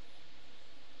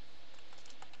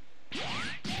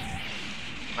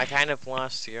 I kind of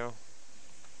lost you.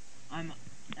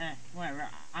 Whatever.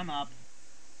 I'm up.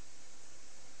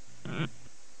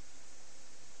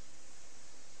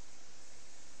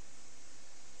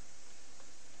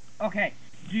 Okay.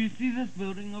 Do you see this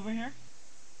building over here?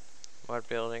 What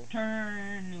building?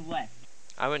 Turn left.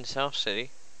 I'm in South City.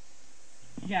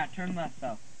 Yeah, turn left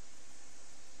though.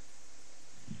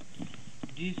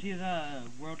 Do you see the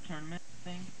world tournament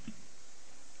thing?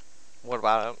 What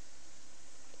about it?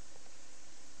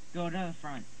 Go to the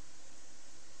front.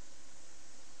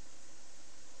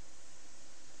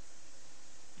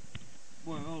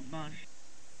 World bunch.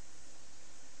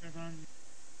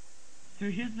 So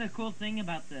here's the cool thing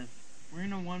about this. We're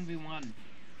in a 1v1.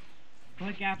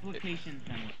 Click application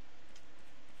center.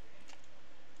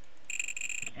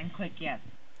 And click yes.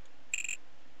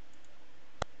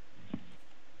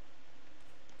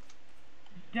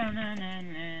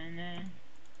 Da-na-na-na-na.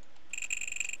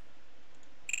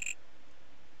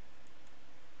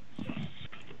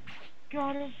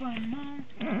 Gotta find mom.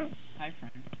 Hi,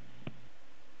 friend.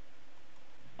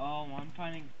 Oh, I'm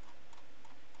finding.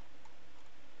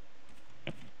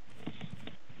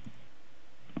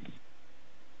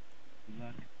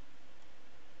 Look.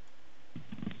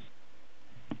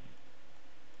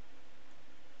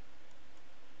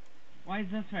 Why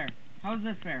is this fair? How is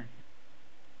this fair?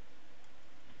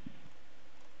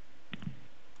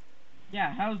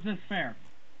 Yeah, how is this fair?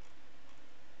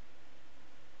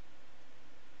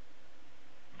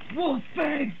 Wolf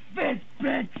face fit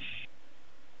bitch!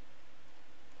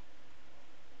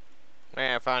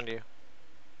 Hey, I found you.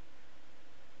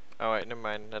 Oh wait, never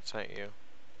mind. That's not you.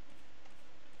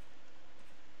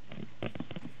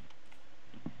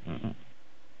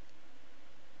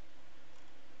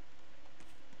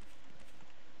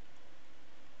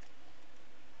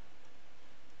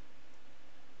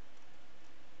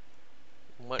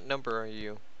 What number are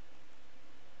you?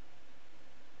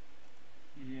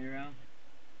 0.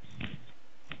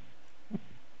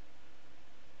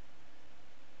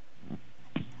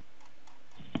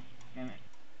 Damn it.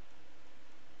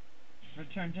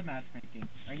 Return to matchmaking.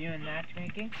 Are you in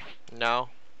matchmaking? No.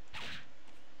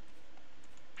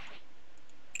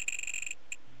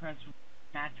 Press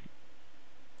match.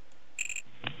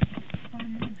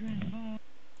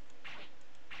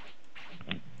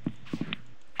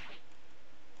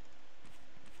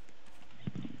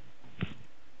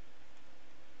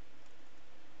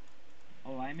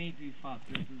 Oh, I made you fuck.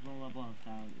 This is a level of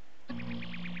salad.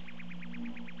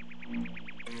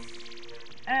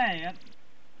 Hey, yep.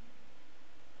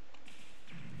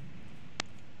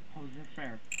 How's this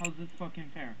fair? How's this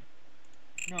fucking fair?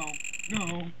 No,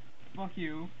 no, fuck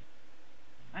you.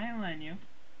 I ain't letting you.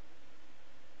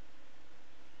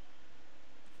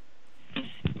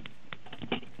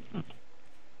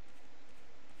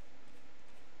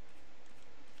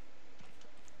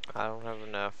 I don't have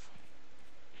enough.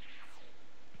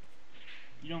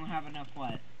 You don't have enough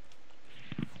what?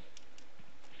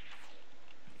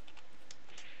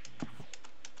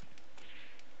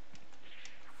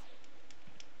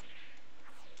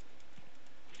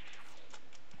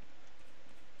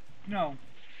 No.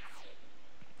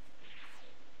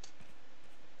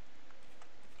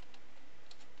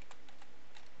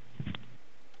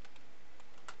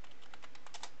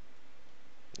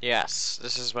 Yes,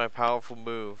 this is my powerful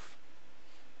move.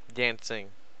 Dancing.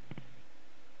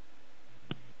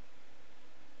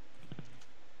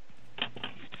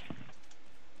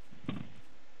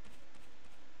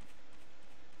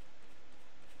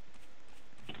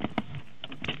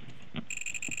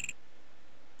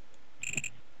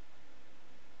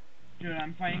 Dude,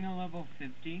 I'm fighting a level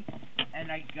 50,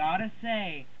 and I gotta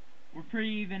say, we're pretty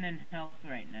even in health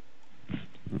right now.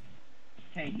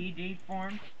 Okay, he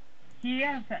deformed. He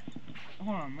has that.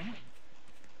 Hold on, let me.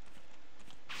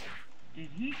 Did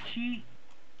he cheat?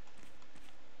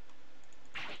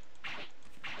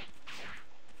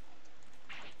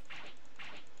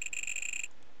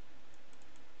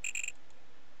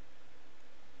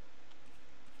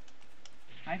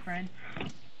 Hi, friend.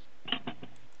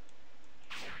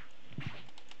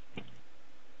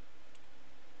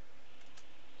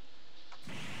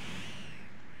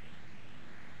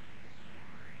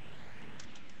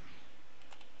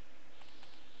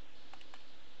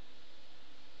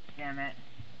 Damn it.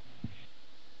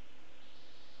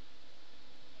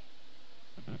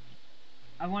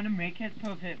 I want to make it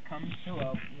so if it comes to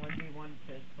a 1v1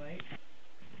 fist fight,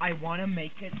 I want to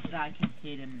make it so that I can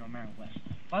hit him no matter what.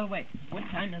 By the way, what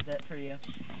time is it for you?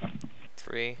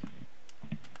 3.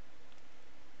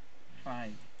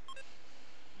 5.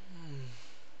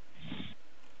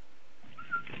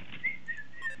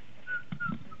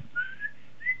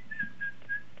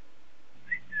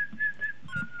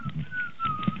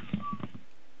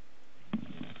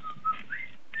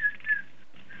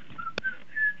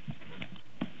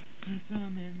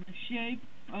 I'm in the shape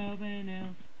of an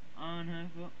L on her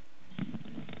foot.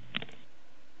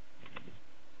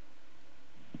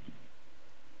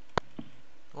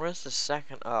 Where's the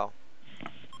second? Oh.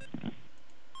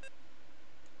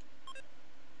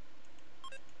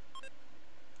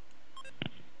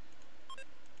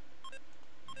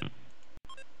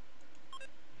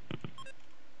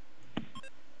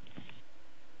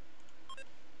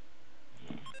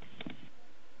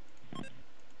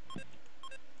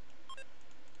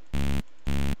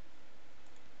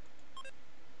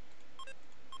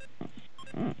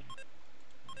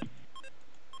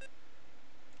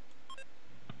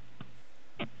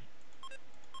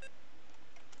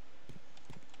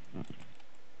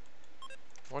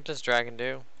 What does dragon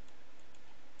do?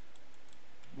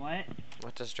 What?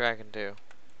 What does dragon do?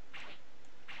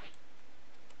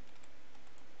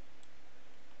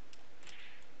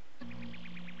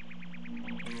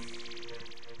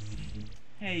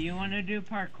 Hey, you want to do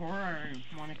parkour or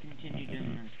want to continue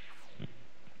doing this?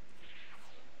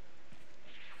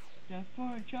 Just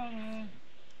for each other.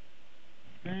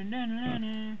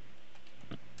 Na-na-na-na.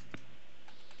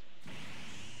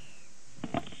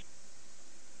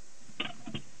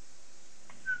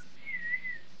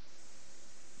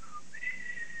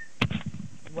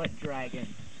 What dragon?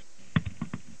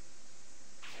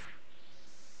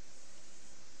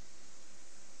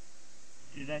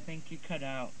 Did I think you cut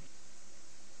out?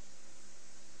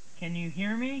 Can you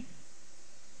hear me?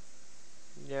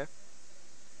 Yeah.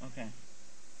 Okay.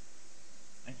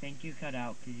 I think you cut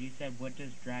out because you said, what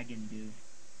does dragon do?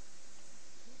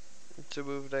 It's a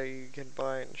move that you can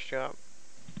buy in the shop.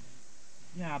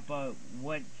 Yeah, but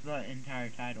what's the entire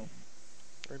title?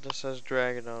 It just says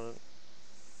dragon on it.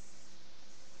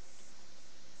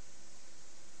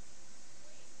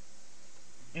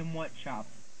 In what shop?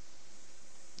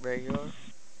 Regular?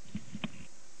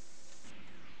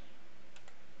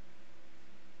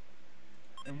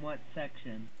 In what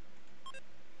section?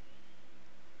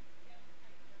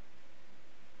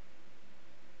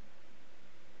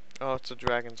 Oh, it's a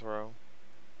dragon throw.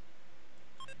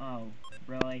 Oh,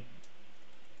 really?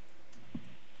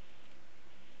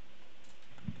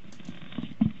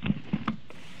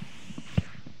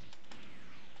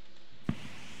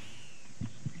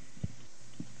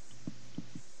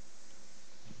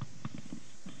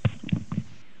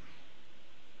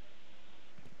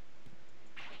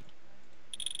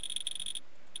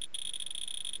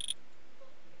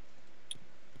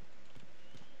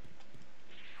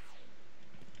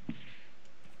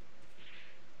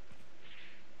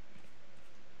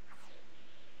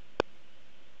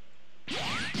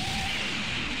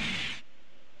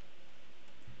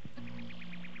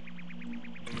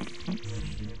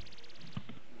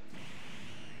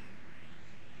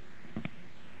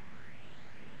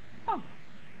 Oh.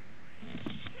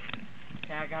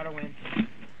 Okay, I gotta win.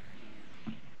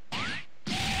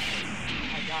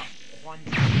 I got one.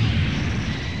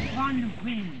 One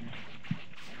win.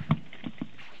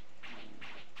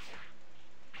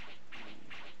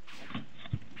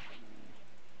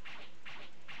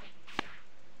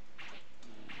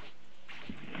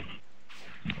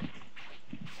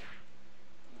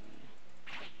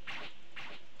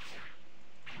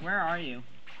 Where are you?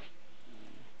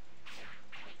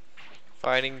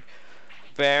 Fighting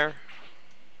bear.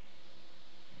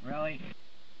 Really?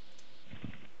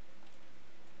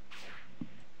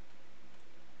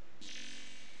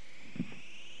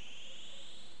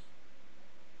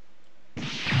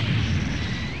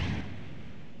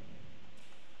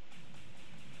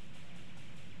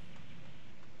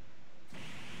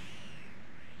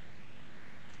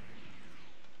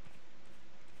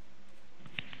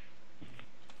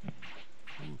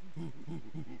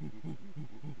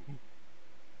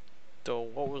 So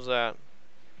what was that?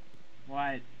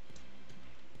 What?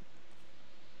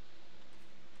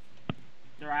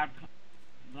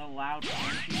 The loud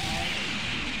crunching noise?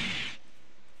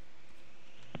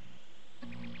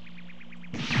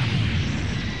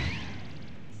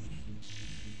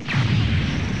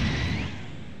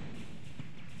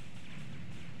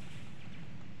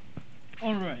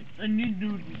 Alright, I need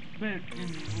to respect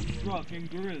in rock and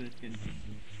gorilla skin.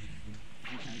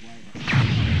 Okay, whatever.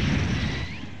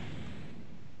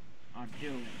 I'll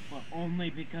do it, but only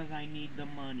because I need the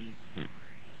money.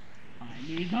 I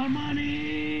need the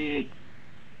money.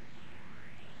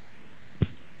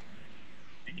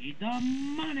 I need the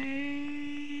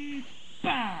money.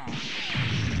 Bah.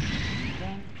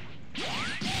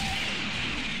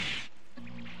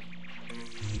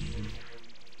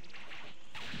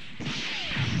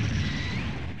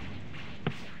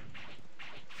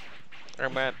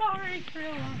 I'm at. Sorry,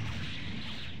 Trilla.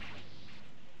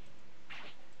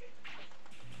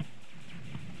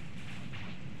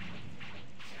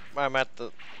 I'm at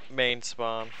the main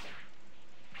spawn.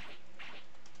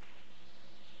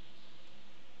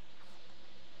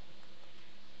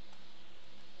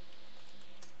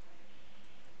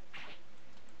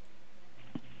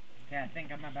 Okay, I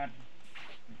think I'm about to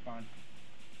spawn.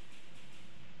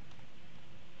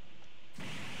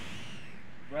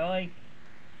 Really?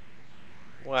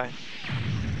 What?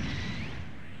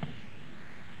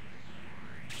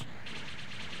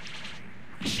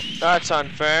 That's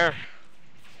unfair.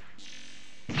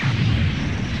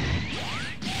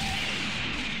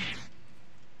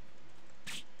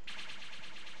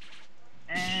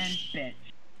 And bitch.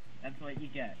 That's what you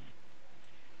get.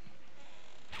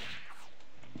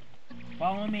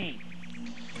 Follow me.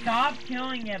 Stop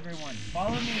killing everyone.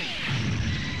 Follow me.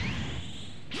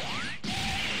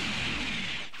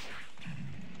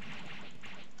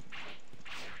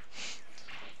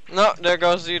 No, there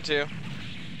goes you two.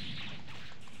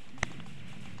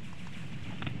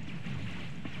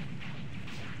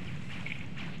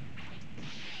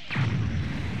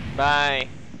 Bye.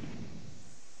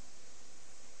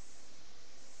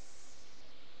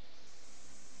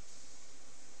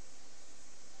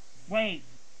 Wait.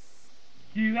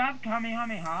 Do you have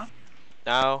Kamehameha?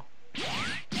 No.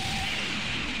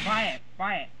 Buy it.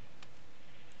 Buy it.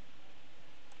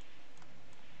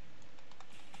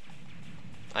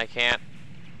 I can't.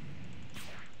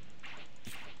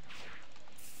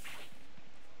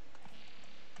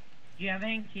 Do you have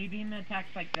any key beam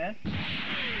attacks like this?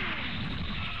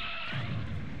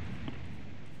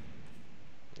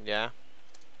 Yeah.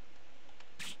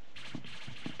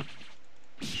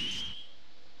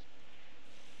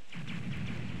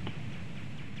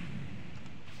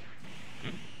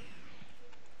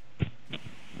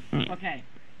 Okay.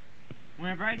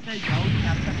 Whenever I say go, you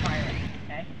have to fire it,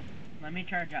 okay? Let me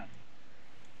charge up.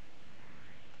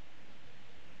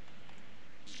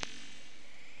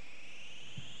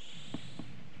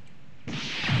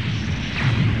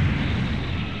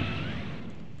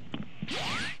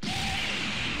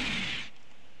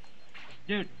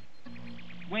 Dude.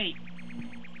 Wait.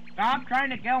 Stop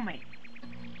trying to kill me.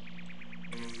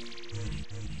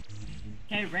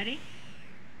 Okay, ready?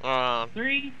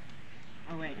 3.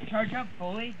 Oh wait, charge up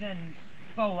fully, then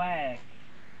select.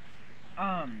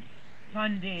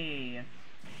 Sunday.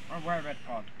 Or whatever it's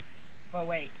called. But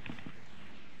wait.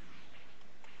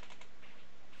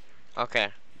 Okay.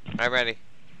 I'm ready.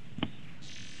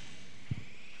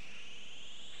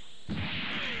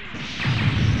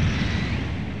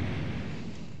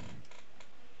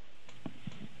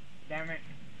 Damn it.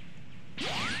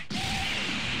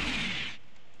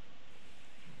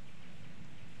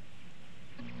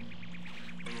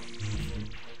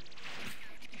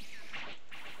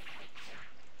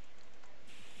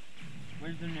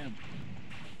 Where's the noob?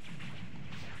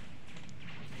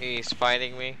 He's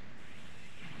fighting me.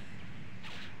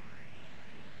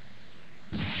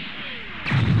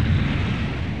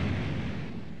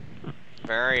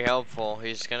 Very helpful.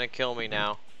 He's gonna kill me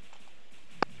now.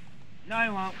 No, I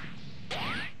won't.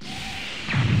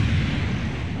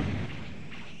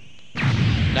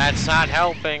 That's not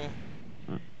helping.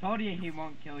 Told you he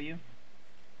won't kill you.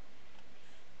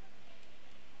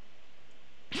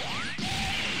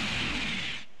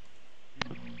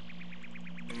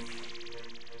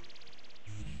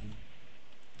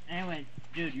 Anyways,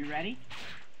 dude, you ready?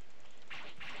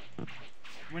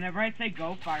 Whenever I say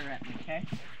go, fire at me, okay?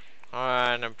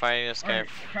 Alright, I'm fighting this guy. Or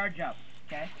charge up,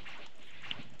 okay?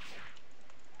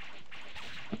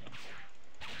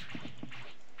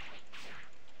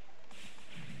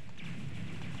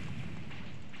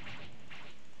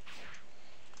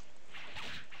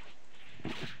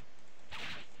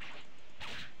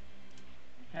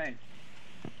 Okay.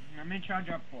 Let me charge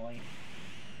up for you.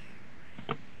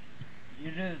 You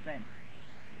do the same.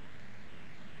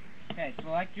 Okay,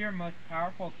 select your most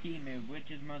powerful key move,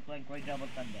 which is most likely double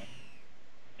Sunday.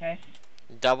 Okay?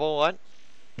 Double what?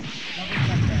 Double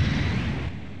Sunday.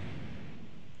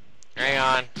 Hang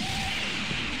on.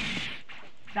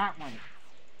 That one.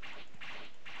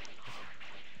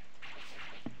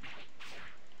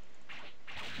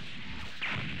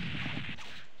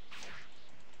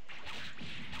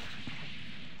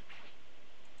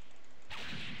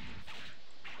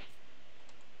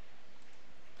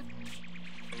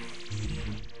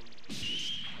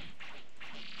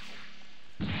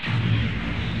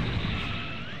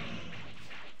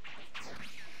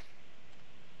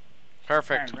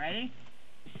 Perfect. Alright, ready?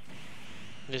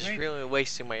 Just 3, really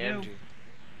wasting my 2, energy.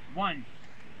 1.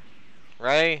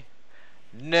 Ready?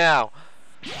 Now.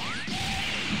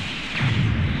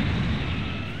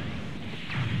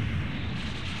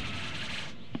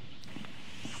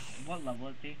 What level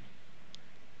is he?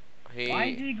 He. Why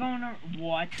is he going to...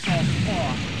 What the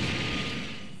fuck?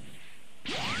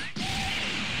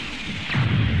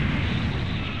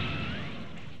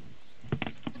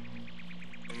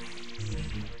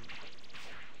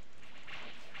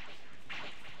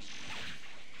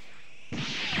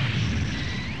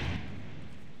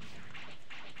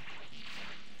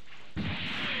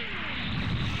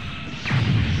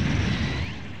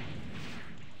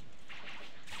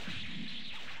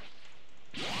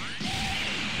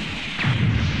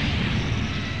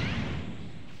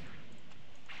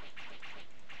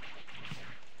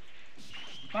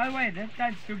 By the way, this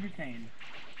guy's Super Saiyan.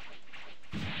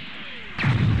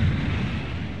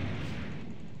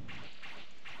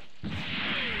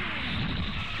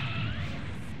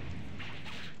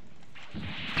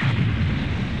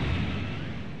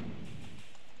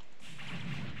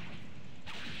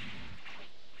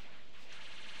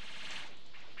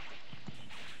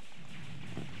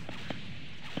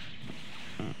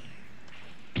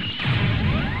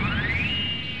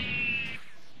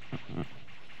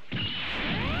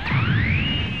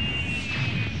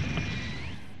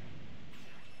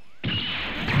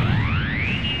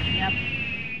 Yep.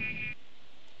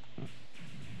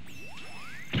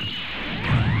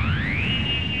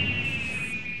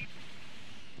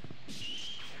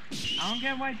 I don't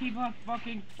get why people have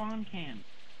fucking spawn cams.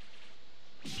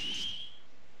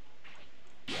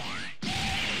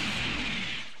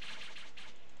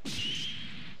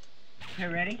 Okay,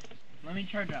 ready? Let me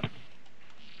charge up.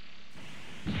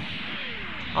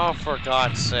 Oh, for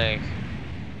God's sake.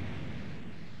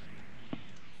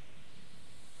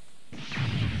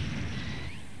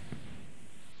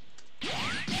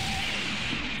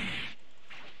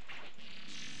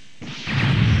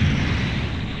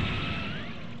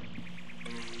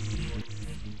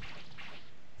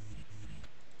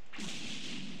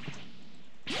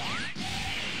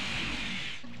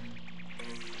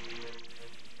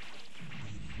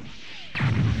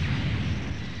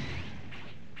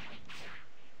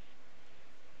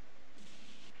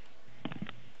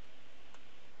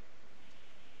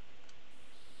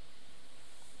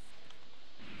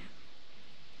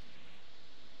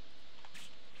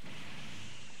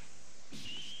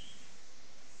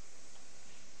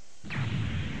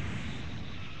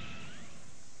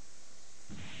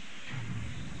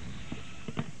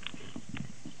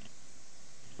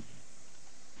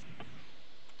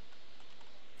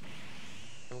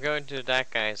 I'm going to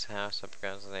that guy's house. I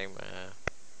forgot his name.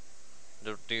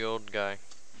 The old guy.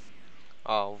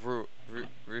 Oh,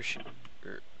 Rushi.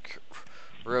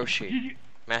 Roshi.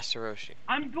 Master Roshi.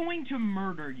 I'm going to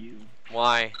murder you.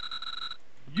 Why?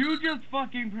 You just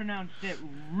fucking pronounced it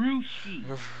Rushi.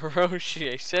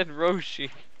 Roshi. I said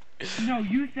Roshi. No,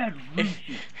 you said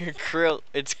Rushi.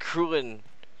 It's Krillin.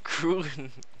 Krillin.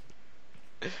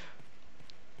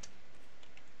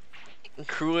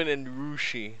 Krillin and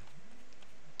Rushi.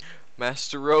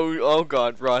 Master oh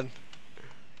God, run.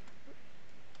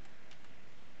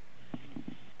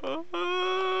 Nope,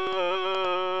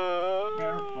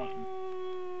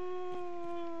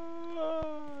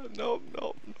 nope,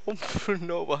 nope.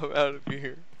 Nope, I'm out of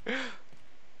here.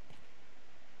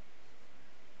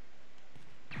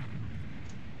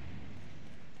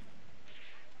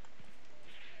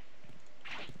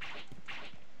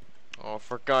 Oh,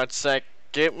 for God's sake,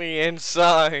 get me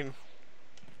inside.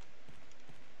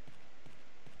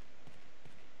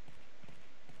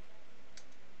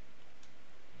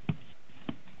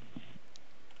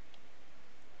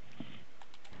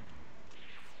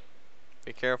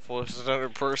 Be careful, there's another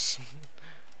person.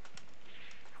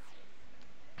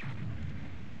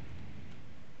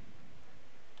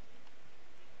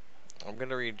 I'm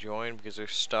gonna rejoin because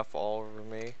there's stuff all over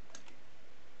me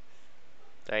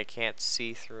that I can't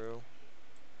see through.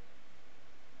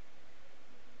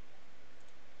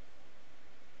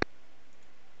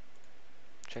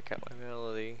 Check out my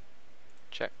melody.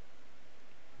 Check.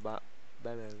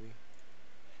 Melody.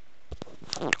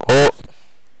 Oh!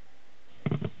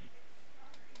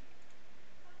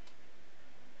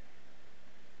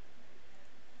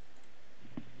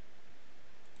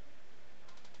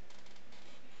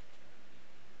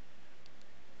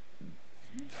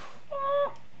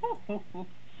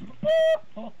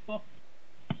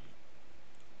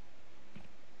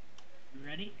 You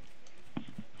ready?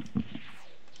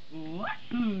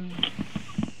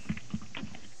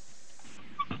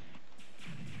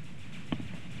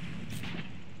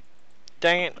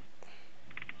 Dang it.